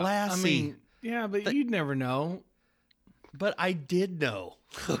 Yeah, Lassie. but you'd never know. But I did know.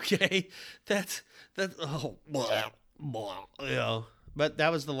 Okay, that's blah, blah. But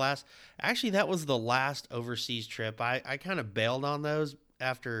that was the last. Actually, that was the last overseas trip. I kind of bailed on those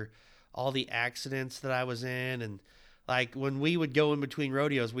after all the accidents that I was in, and like when we would go in between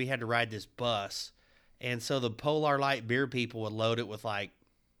rodeos, we had to ride this bus, and so the Polar Light beer people would load it with like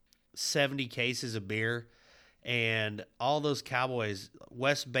 70 cases of beer, and all those cowboys,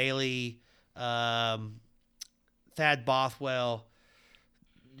 Wes Bailey, Thad Bothwell,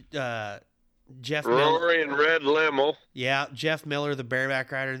 Jeff Miller. Rory and Red Lemmel. Yeah, Jeff Miller, the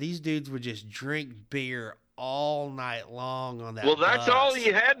bareback rider. These dudes would just drink beer all night long on that Well, that's bus. all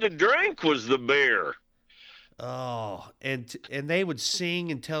you had to drink was the beer. Oh, and they would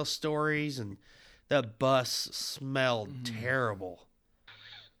sing and tell stories, and the bus smelled terrible,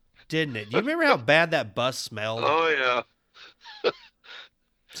 didn't it? Do you remember how bad that bus smelled? Oh, yeah.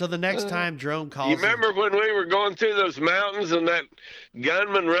 So the next time Drone calls, You remember when we were going through those mountains and that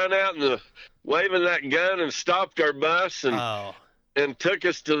gunman ran out and waving that gun and stopped our bus and took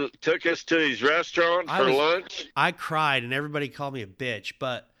us to his restaurant for lunch? I cried, and everybody called me a bitch.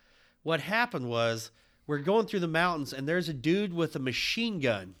 But what happened was, we're going through the mountains, and there's a dude with a machine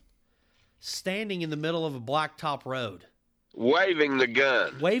gun standing in the middle of a blacktop road, Waving the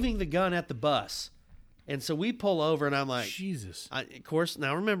gun. waving the gun at the bus. And so we pull over, and I'm like, Jesus. of course,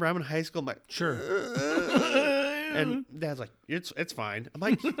 now remember, I'm in high school. I'm like, Sure. and Dad's like, it's fine. I'm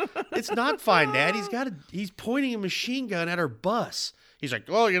like, it's not fine, Dad. He's pointing a machine gun at our bus. He's like,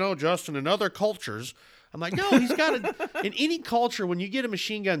 well, Justin, in other cultures. I'm like, no, he's got in any culture, when you get a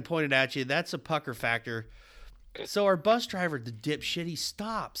machine gun pointed at you, that's a pucker factor. So our bus driver, the dipshit, he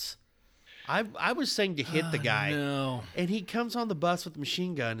stops. I was saying to hit the guy. No. And he comes on the bus with a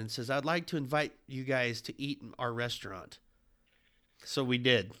machine gun and says, I'd like to invite you guys to eat in our restaurant. So we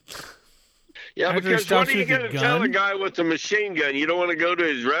did. Yeah, After he because what stops are you with a going to tell a gun? guy with a machine gun? You don't want to go to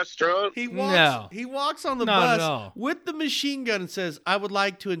his restaurant? He No. walks on the Not at bus all. with the machine gun and says, I would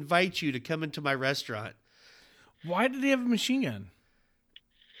like to invite you to come into my restaurant. Why did he have a machine gun?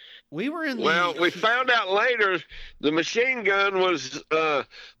 We were in Well, we found out later the machine gun was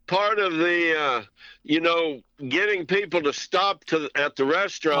part of the, getting people to stop at the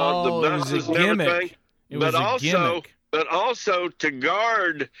restaurant, Oh, the it was buses a and everything. gimmick. It was But a gimmick. also to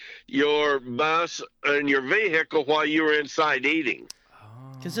guard your bus and your vehicle while you were inside eating.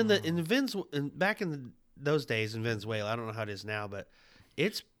 Because back in those days in Venezuela, I don't know how it is now, but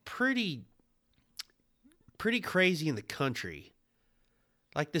it's pretty crazy in the country.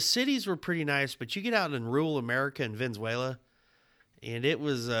 Like the cities were pretty nice, but you get out in rural America in Venezuela, and it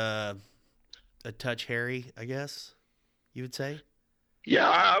was a touch hairy, I guess you would say. Yeah,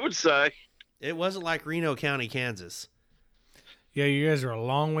 I would say. It wasn't like Reno County, Kansas. Yeah, you guys are a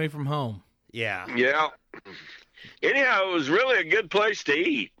long way from home. Yeah. Yeah. Anyhow, it was really a good place to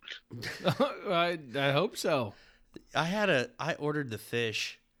eat. I hope so. I ordered the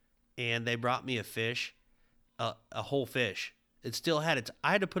fish, and they brought me a fish, a whole fish. It still had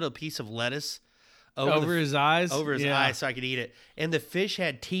I had to put a piece of lettuce over his eyes? over his Yeah. eyes so I could eat it. And the fish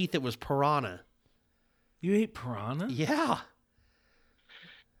had teeth. It was piranha. You ate piranha? Yeah.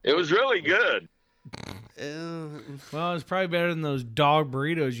 It was really good. Well, it's probably better than those dog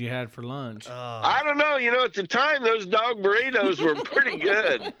burritos you had for lunch. I don't know. At the time, those dog burritos were pretty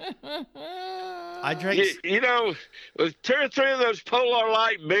good. I drank. With 2 or 3 of those Polar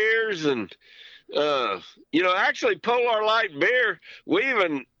Light beers and, actually Polar Light beer,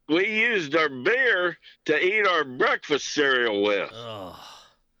 we used our beer to eat our breakfast cereal with.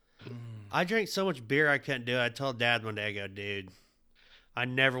 I drank so much beer I couldn't do it. I told Dad one day, I go, dude, I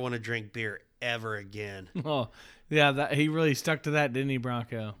never want to drink beer ever again. Oh, yeah, he really stuck to that, didn't he,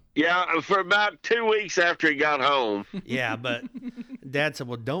 Bronco? Yeah, for about 2 weeks after he got home. Yeah, but Dad said,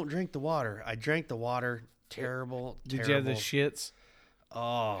 well, don't drink the water. I drank the water. Terrible. Did you have the shits?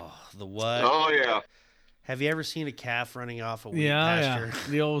 Oh, the what? Oh, yeah. Have you ever seen a calf running off a wheat Yeah.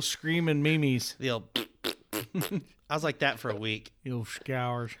 pasture? The old screaming memes. The old I was like that for a week. The old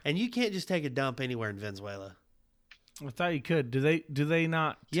scours. And you can't just take a dump anywhere in Venezuela. I thought you could. Do they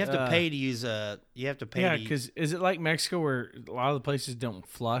not? You have to pay to use you have to pay Yeah, to because is it like Mexico where a lot of the places don't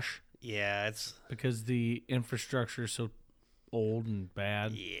flush Yeah, it's because the infrastructure is so old and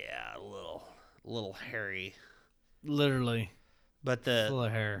bad? a little hairy. Literally But full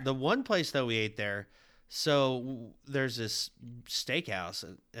of hair. the one place though we ate there, so there's this steakhouse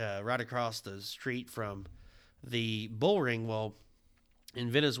right across the street from the bull ring. Well,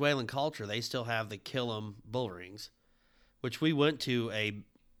 in Venezuelan culture, they still have the kill 'em bull rings, which we went to a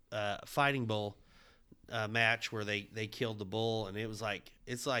fighting bull match where they killed the bull, and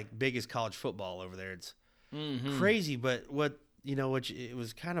it's like big as college football over there. It's crazy, but it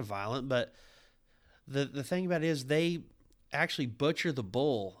was kind of violent. But the thing about it is they actually butcher the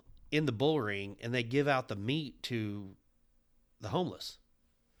bull in the bull ring, and they give out the meat to the homeless.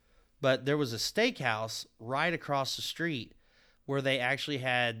 But there was a steakhouse right across the street where they actually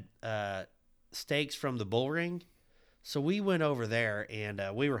had steaks from the bull ring. So we went over there, and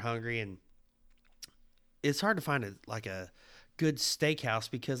we were hungry, and it's hard to find a good steakhouse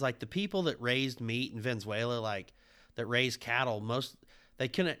because like the people that raised meat in Venezuela, that raised cattle,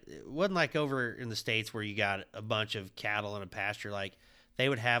 it wasn't like over in the States where you got a bunch of cattle in a pasture. Like they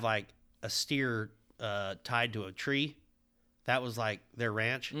would have like a steer tied to a tree. That was like their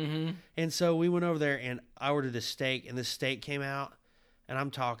ranch. Mm-hmm. And so we went over there, and I ordered a steak, and this steak came out, and I'm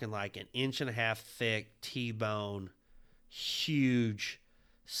talking like 1.5 inches thick, T-bone, huge,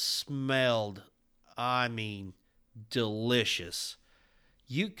 smelled, delicious.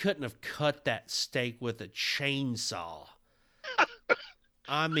 You couldn't have cut that steak with a chainsaw.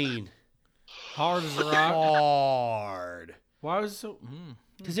 Hard as a rock. Hard. Why was it so?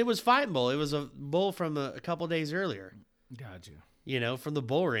 Because it was fighting bull. It was a bull from a couple days earlier. Got you. From the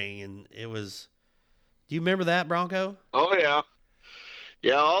bull ring, and it was. Do you remember that, Bronco? Oh, yeah.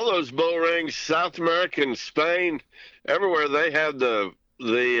 Yeah, all those bull rings, South America and Spain, everywhere they had the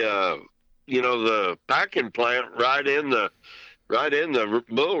the packing plant right in the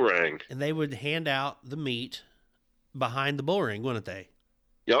bull ring. And they would hand out the meat behind the bull ring, wouldn't they?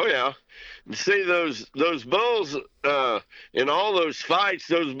 Oh yeah, see those bulls in all those fights.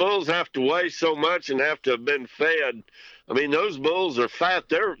 Those bulls have to weigh so much and have to have been fed. I mean, those bulls are fat.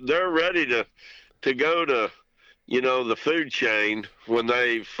 They're ready to go to the food chain when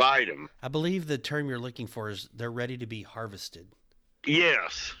they fight them. I believe the term you're looking for is they're ready to be harvested.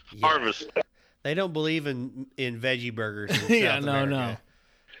 Yes, Yeah. harvest. They don't believe in veggie burgers. In Yeah, South no, America. no.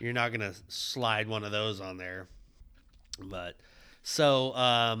 You're not gonna slide one of those on there. But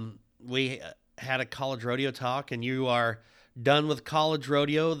so we had a college rodeo talk, and you are done with college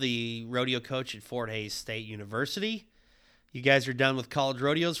rodeo. The rodeo coach at Fort Hays State University. You guys are done with college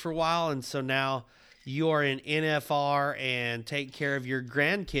rodeos for a while, and so now you are in NFR and take care of your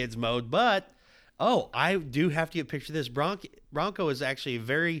grandkids mode. But I do have to get a picture of this. Bronco is actually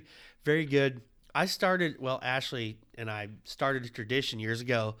very, very good. Ashley and I started a tradition years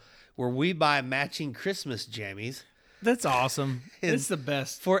ago where we buy matching Christmas jammies That's awesome. It's the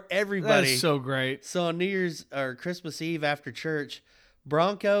best. for everybody. That's so great. So on New Year's or Christmas Eve after church,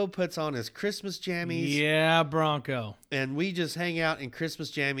 Bronco puts on his Christmas jammies, Yeah, Bronco. and we just hang out in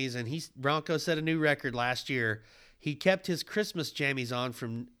Christmas jammies. And Bronco set a new record last year. He kept his Christmas jammies on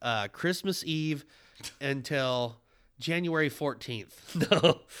from Christmas Eve until January 14th.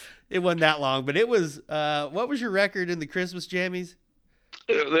 No, it wasn't that long, but it was. What was your record in the Christmas jammies?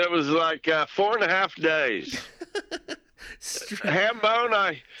 It was like 4.5 days.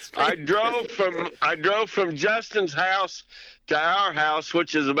 Hambone, I drove from Justin's house to our house,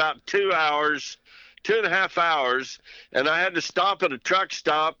 which is about 2 hours, 2.5 hours, and I had to stop at a truck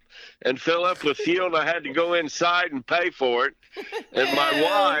stop and fill up with fuel, and I had to go inside and pay for it. And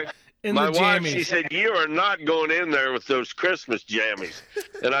my wife, she said, "You are not going in there with those Christmas jammies."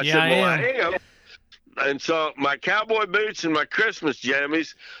 And I said, "Well, I am." And so my cowboy boots and my Christmas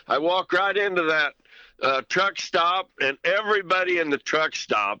jammies, I walk right into that truck stop, and everybody in the truck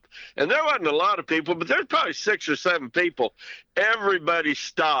stop, and there wasn't a lot of people, but there's probably 6 or 7 people. Everybody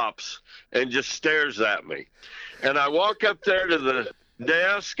stops and just stares at me. And I walk up there to the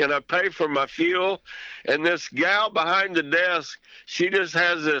desk and I pay for my fuel, and this gal behind the desk, she just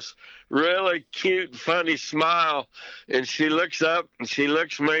has this really cute, funny smile, and she looks up and she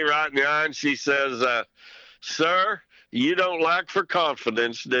looks me right in the eye and she says, "Sir, you don't lack for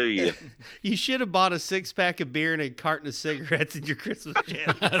confidence, do you?" You should have bought a 6-pack of beer and a carton of cigarettes in your Christmas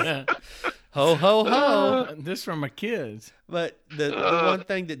jammies. Ho, ho, ho. This from my kids. But the one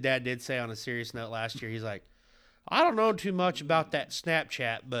thing that Dad did say on a serious note last year, he's like, "I don't know too much about that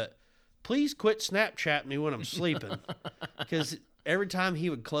Snapchat, but please quit Snapchatting me when I'm sleeping." Because every time he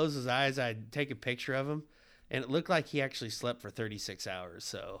would close his eyes, I'd take a picture of him, and it looked like he actually slept for 36 hours.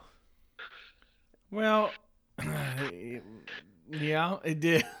 So, Well, yeah, it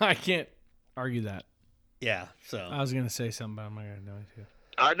did. I can't argue that. yeah. So I was going to say something, but I'm not going to do it too.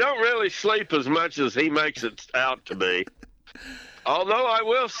 I don't really sleep as much as he makes it out to be. Although I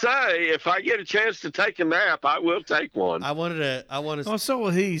will say, if I get a chance to take a nap, I will take one. I want to Oh, so will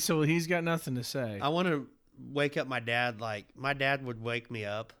he. So he's got nothing to say. I want to wake up my dad. Like, my dad would wake me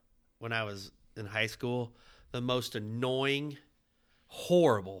up when I was in high school, the most annoying,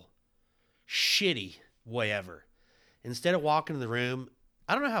 horrible, shitty way ever. Instead of walking in the room,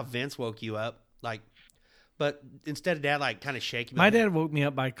 I don't know how Vince woke you up, like, but instead of Dad, like, kind of shaking My dad woke me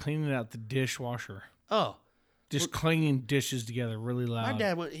up by cleaning out the dishwasher. Oh, Just cleaning dishes together really loud. my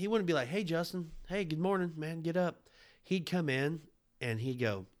dad, he wouldn't be like, "Hey, Justin, hey, good morning, man, get up." He'd come in and he'd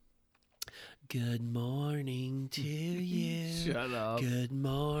go, "Good morning to you. Shut up. Good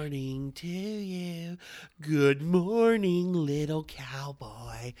morning to you. Good morning, little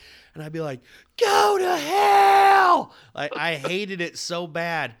cowboy." And I'd be like, "Go to hell!" Like, I hated it so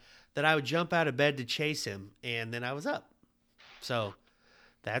bad that I would jump out of bed to chase him, and then I was up. So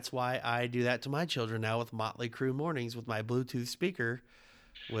that's why I do that to my children now with Motley Crue mornings with my Bluetooth speaker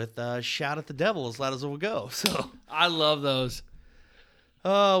with "Shout at the Devil" as loud as it will go. So, I love those.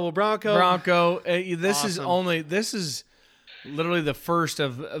 oh, well, Bronco, this Awesome. this is literally the first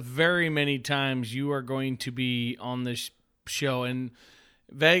of very many times you are going to be on this show. And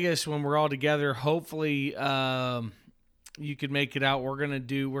Vegas, when we're all together, hopefully you could make it out. We're gonna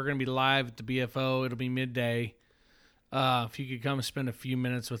be live at the BFO. It'll be midday. If you could come spend a few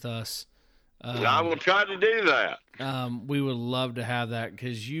minutes with us, I will try to do that. we would love to have that,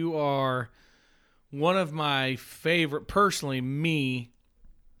 because you are one of my favorite, personally,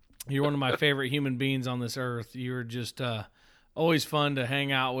 you're one of my favorite human beings on this earth. You're just always fun to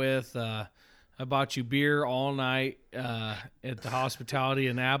hang out with. I bought you beer all night at the hospitality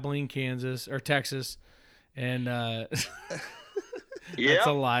in Abilene, Kansas, or Texas. And that's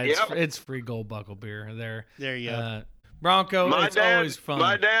a lie. It's free Gold Buckle beer there. There you go. Bronco, it's always fun.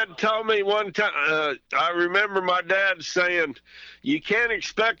 My dad told me one time, I remember my dad saying, you can't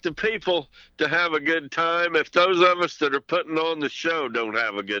expect the people to have a good time if those of us that are putting on the show don't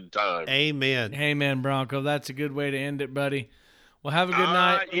have a good time. Amen. Amen, Bronco. That's a good way to end it, buddy. Well, have a good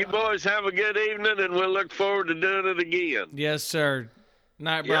night. All right, you boys have a good evening, and we'll look forward to doing it again. Yes, sir.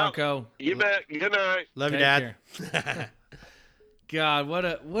 Night, Bronco. You bet. Good night. Love you, Take Dad. care. God, what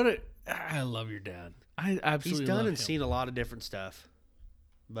a! I love your dad. I absolutely He's done love and him. seen a lot of different stuff.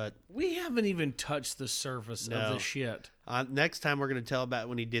 But We haven't even touched the surface of No. the shit. next time we're going to tell about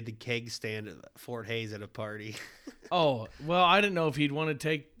when he did the keg stand at Fort Hays at a party Oh, well, I didn't know if he'd want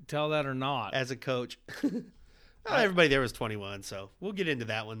to tell that or not. as a coach. Well, everybody there was 21, so we'll get into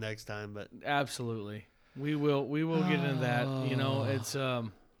that one next time. But Absolutely. We will get into that. You know, it's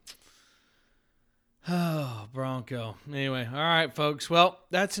Bronco. Anyway, all right, folks. Well,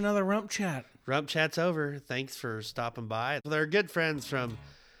 that's another Rump Chat. Rump Chat's over. Thanks for stopping by. They're good friends from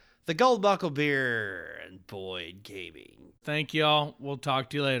the Gold Buckle Beer and Boyd Gaming. Thank y'all. We'll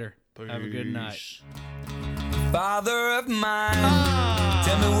talk to you later. Have a good night. Father of mine,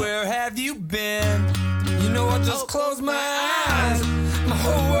 tell me where have you been? You know I just closed my eyes, my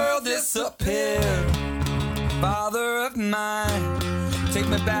whole world disappeared. Father of mine, take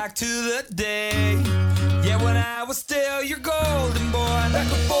me back to the day, yeah, when I was still your golden boy, back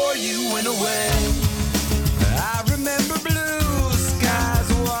before you went away. I remember blue skies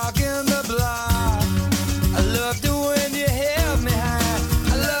walking the block. I loved it when you held me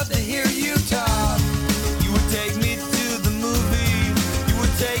high. I loved to hear you talk. You would take me to the movie. You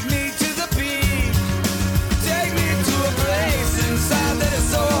would take me to the beach. Take me to a place inside that is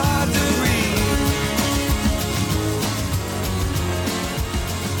so hard to read.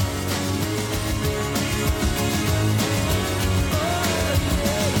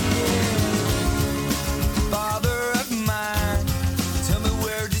 Father of mine, tell me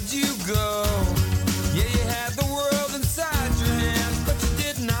where did you go? Yeah, you had the world inside your hands, but you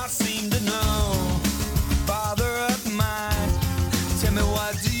did not seem to know. Father of mine, tell me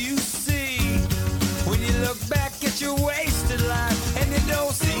what do you see when you look back at your wasted life and you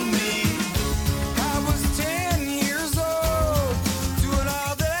don't see me? I was 10 years old, doing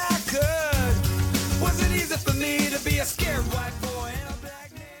all that I could. Was it easy for me to be a scared white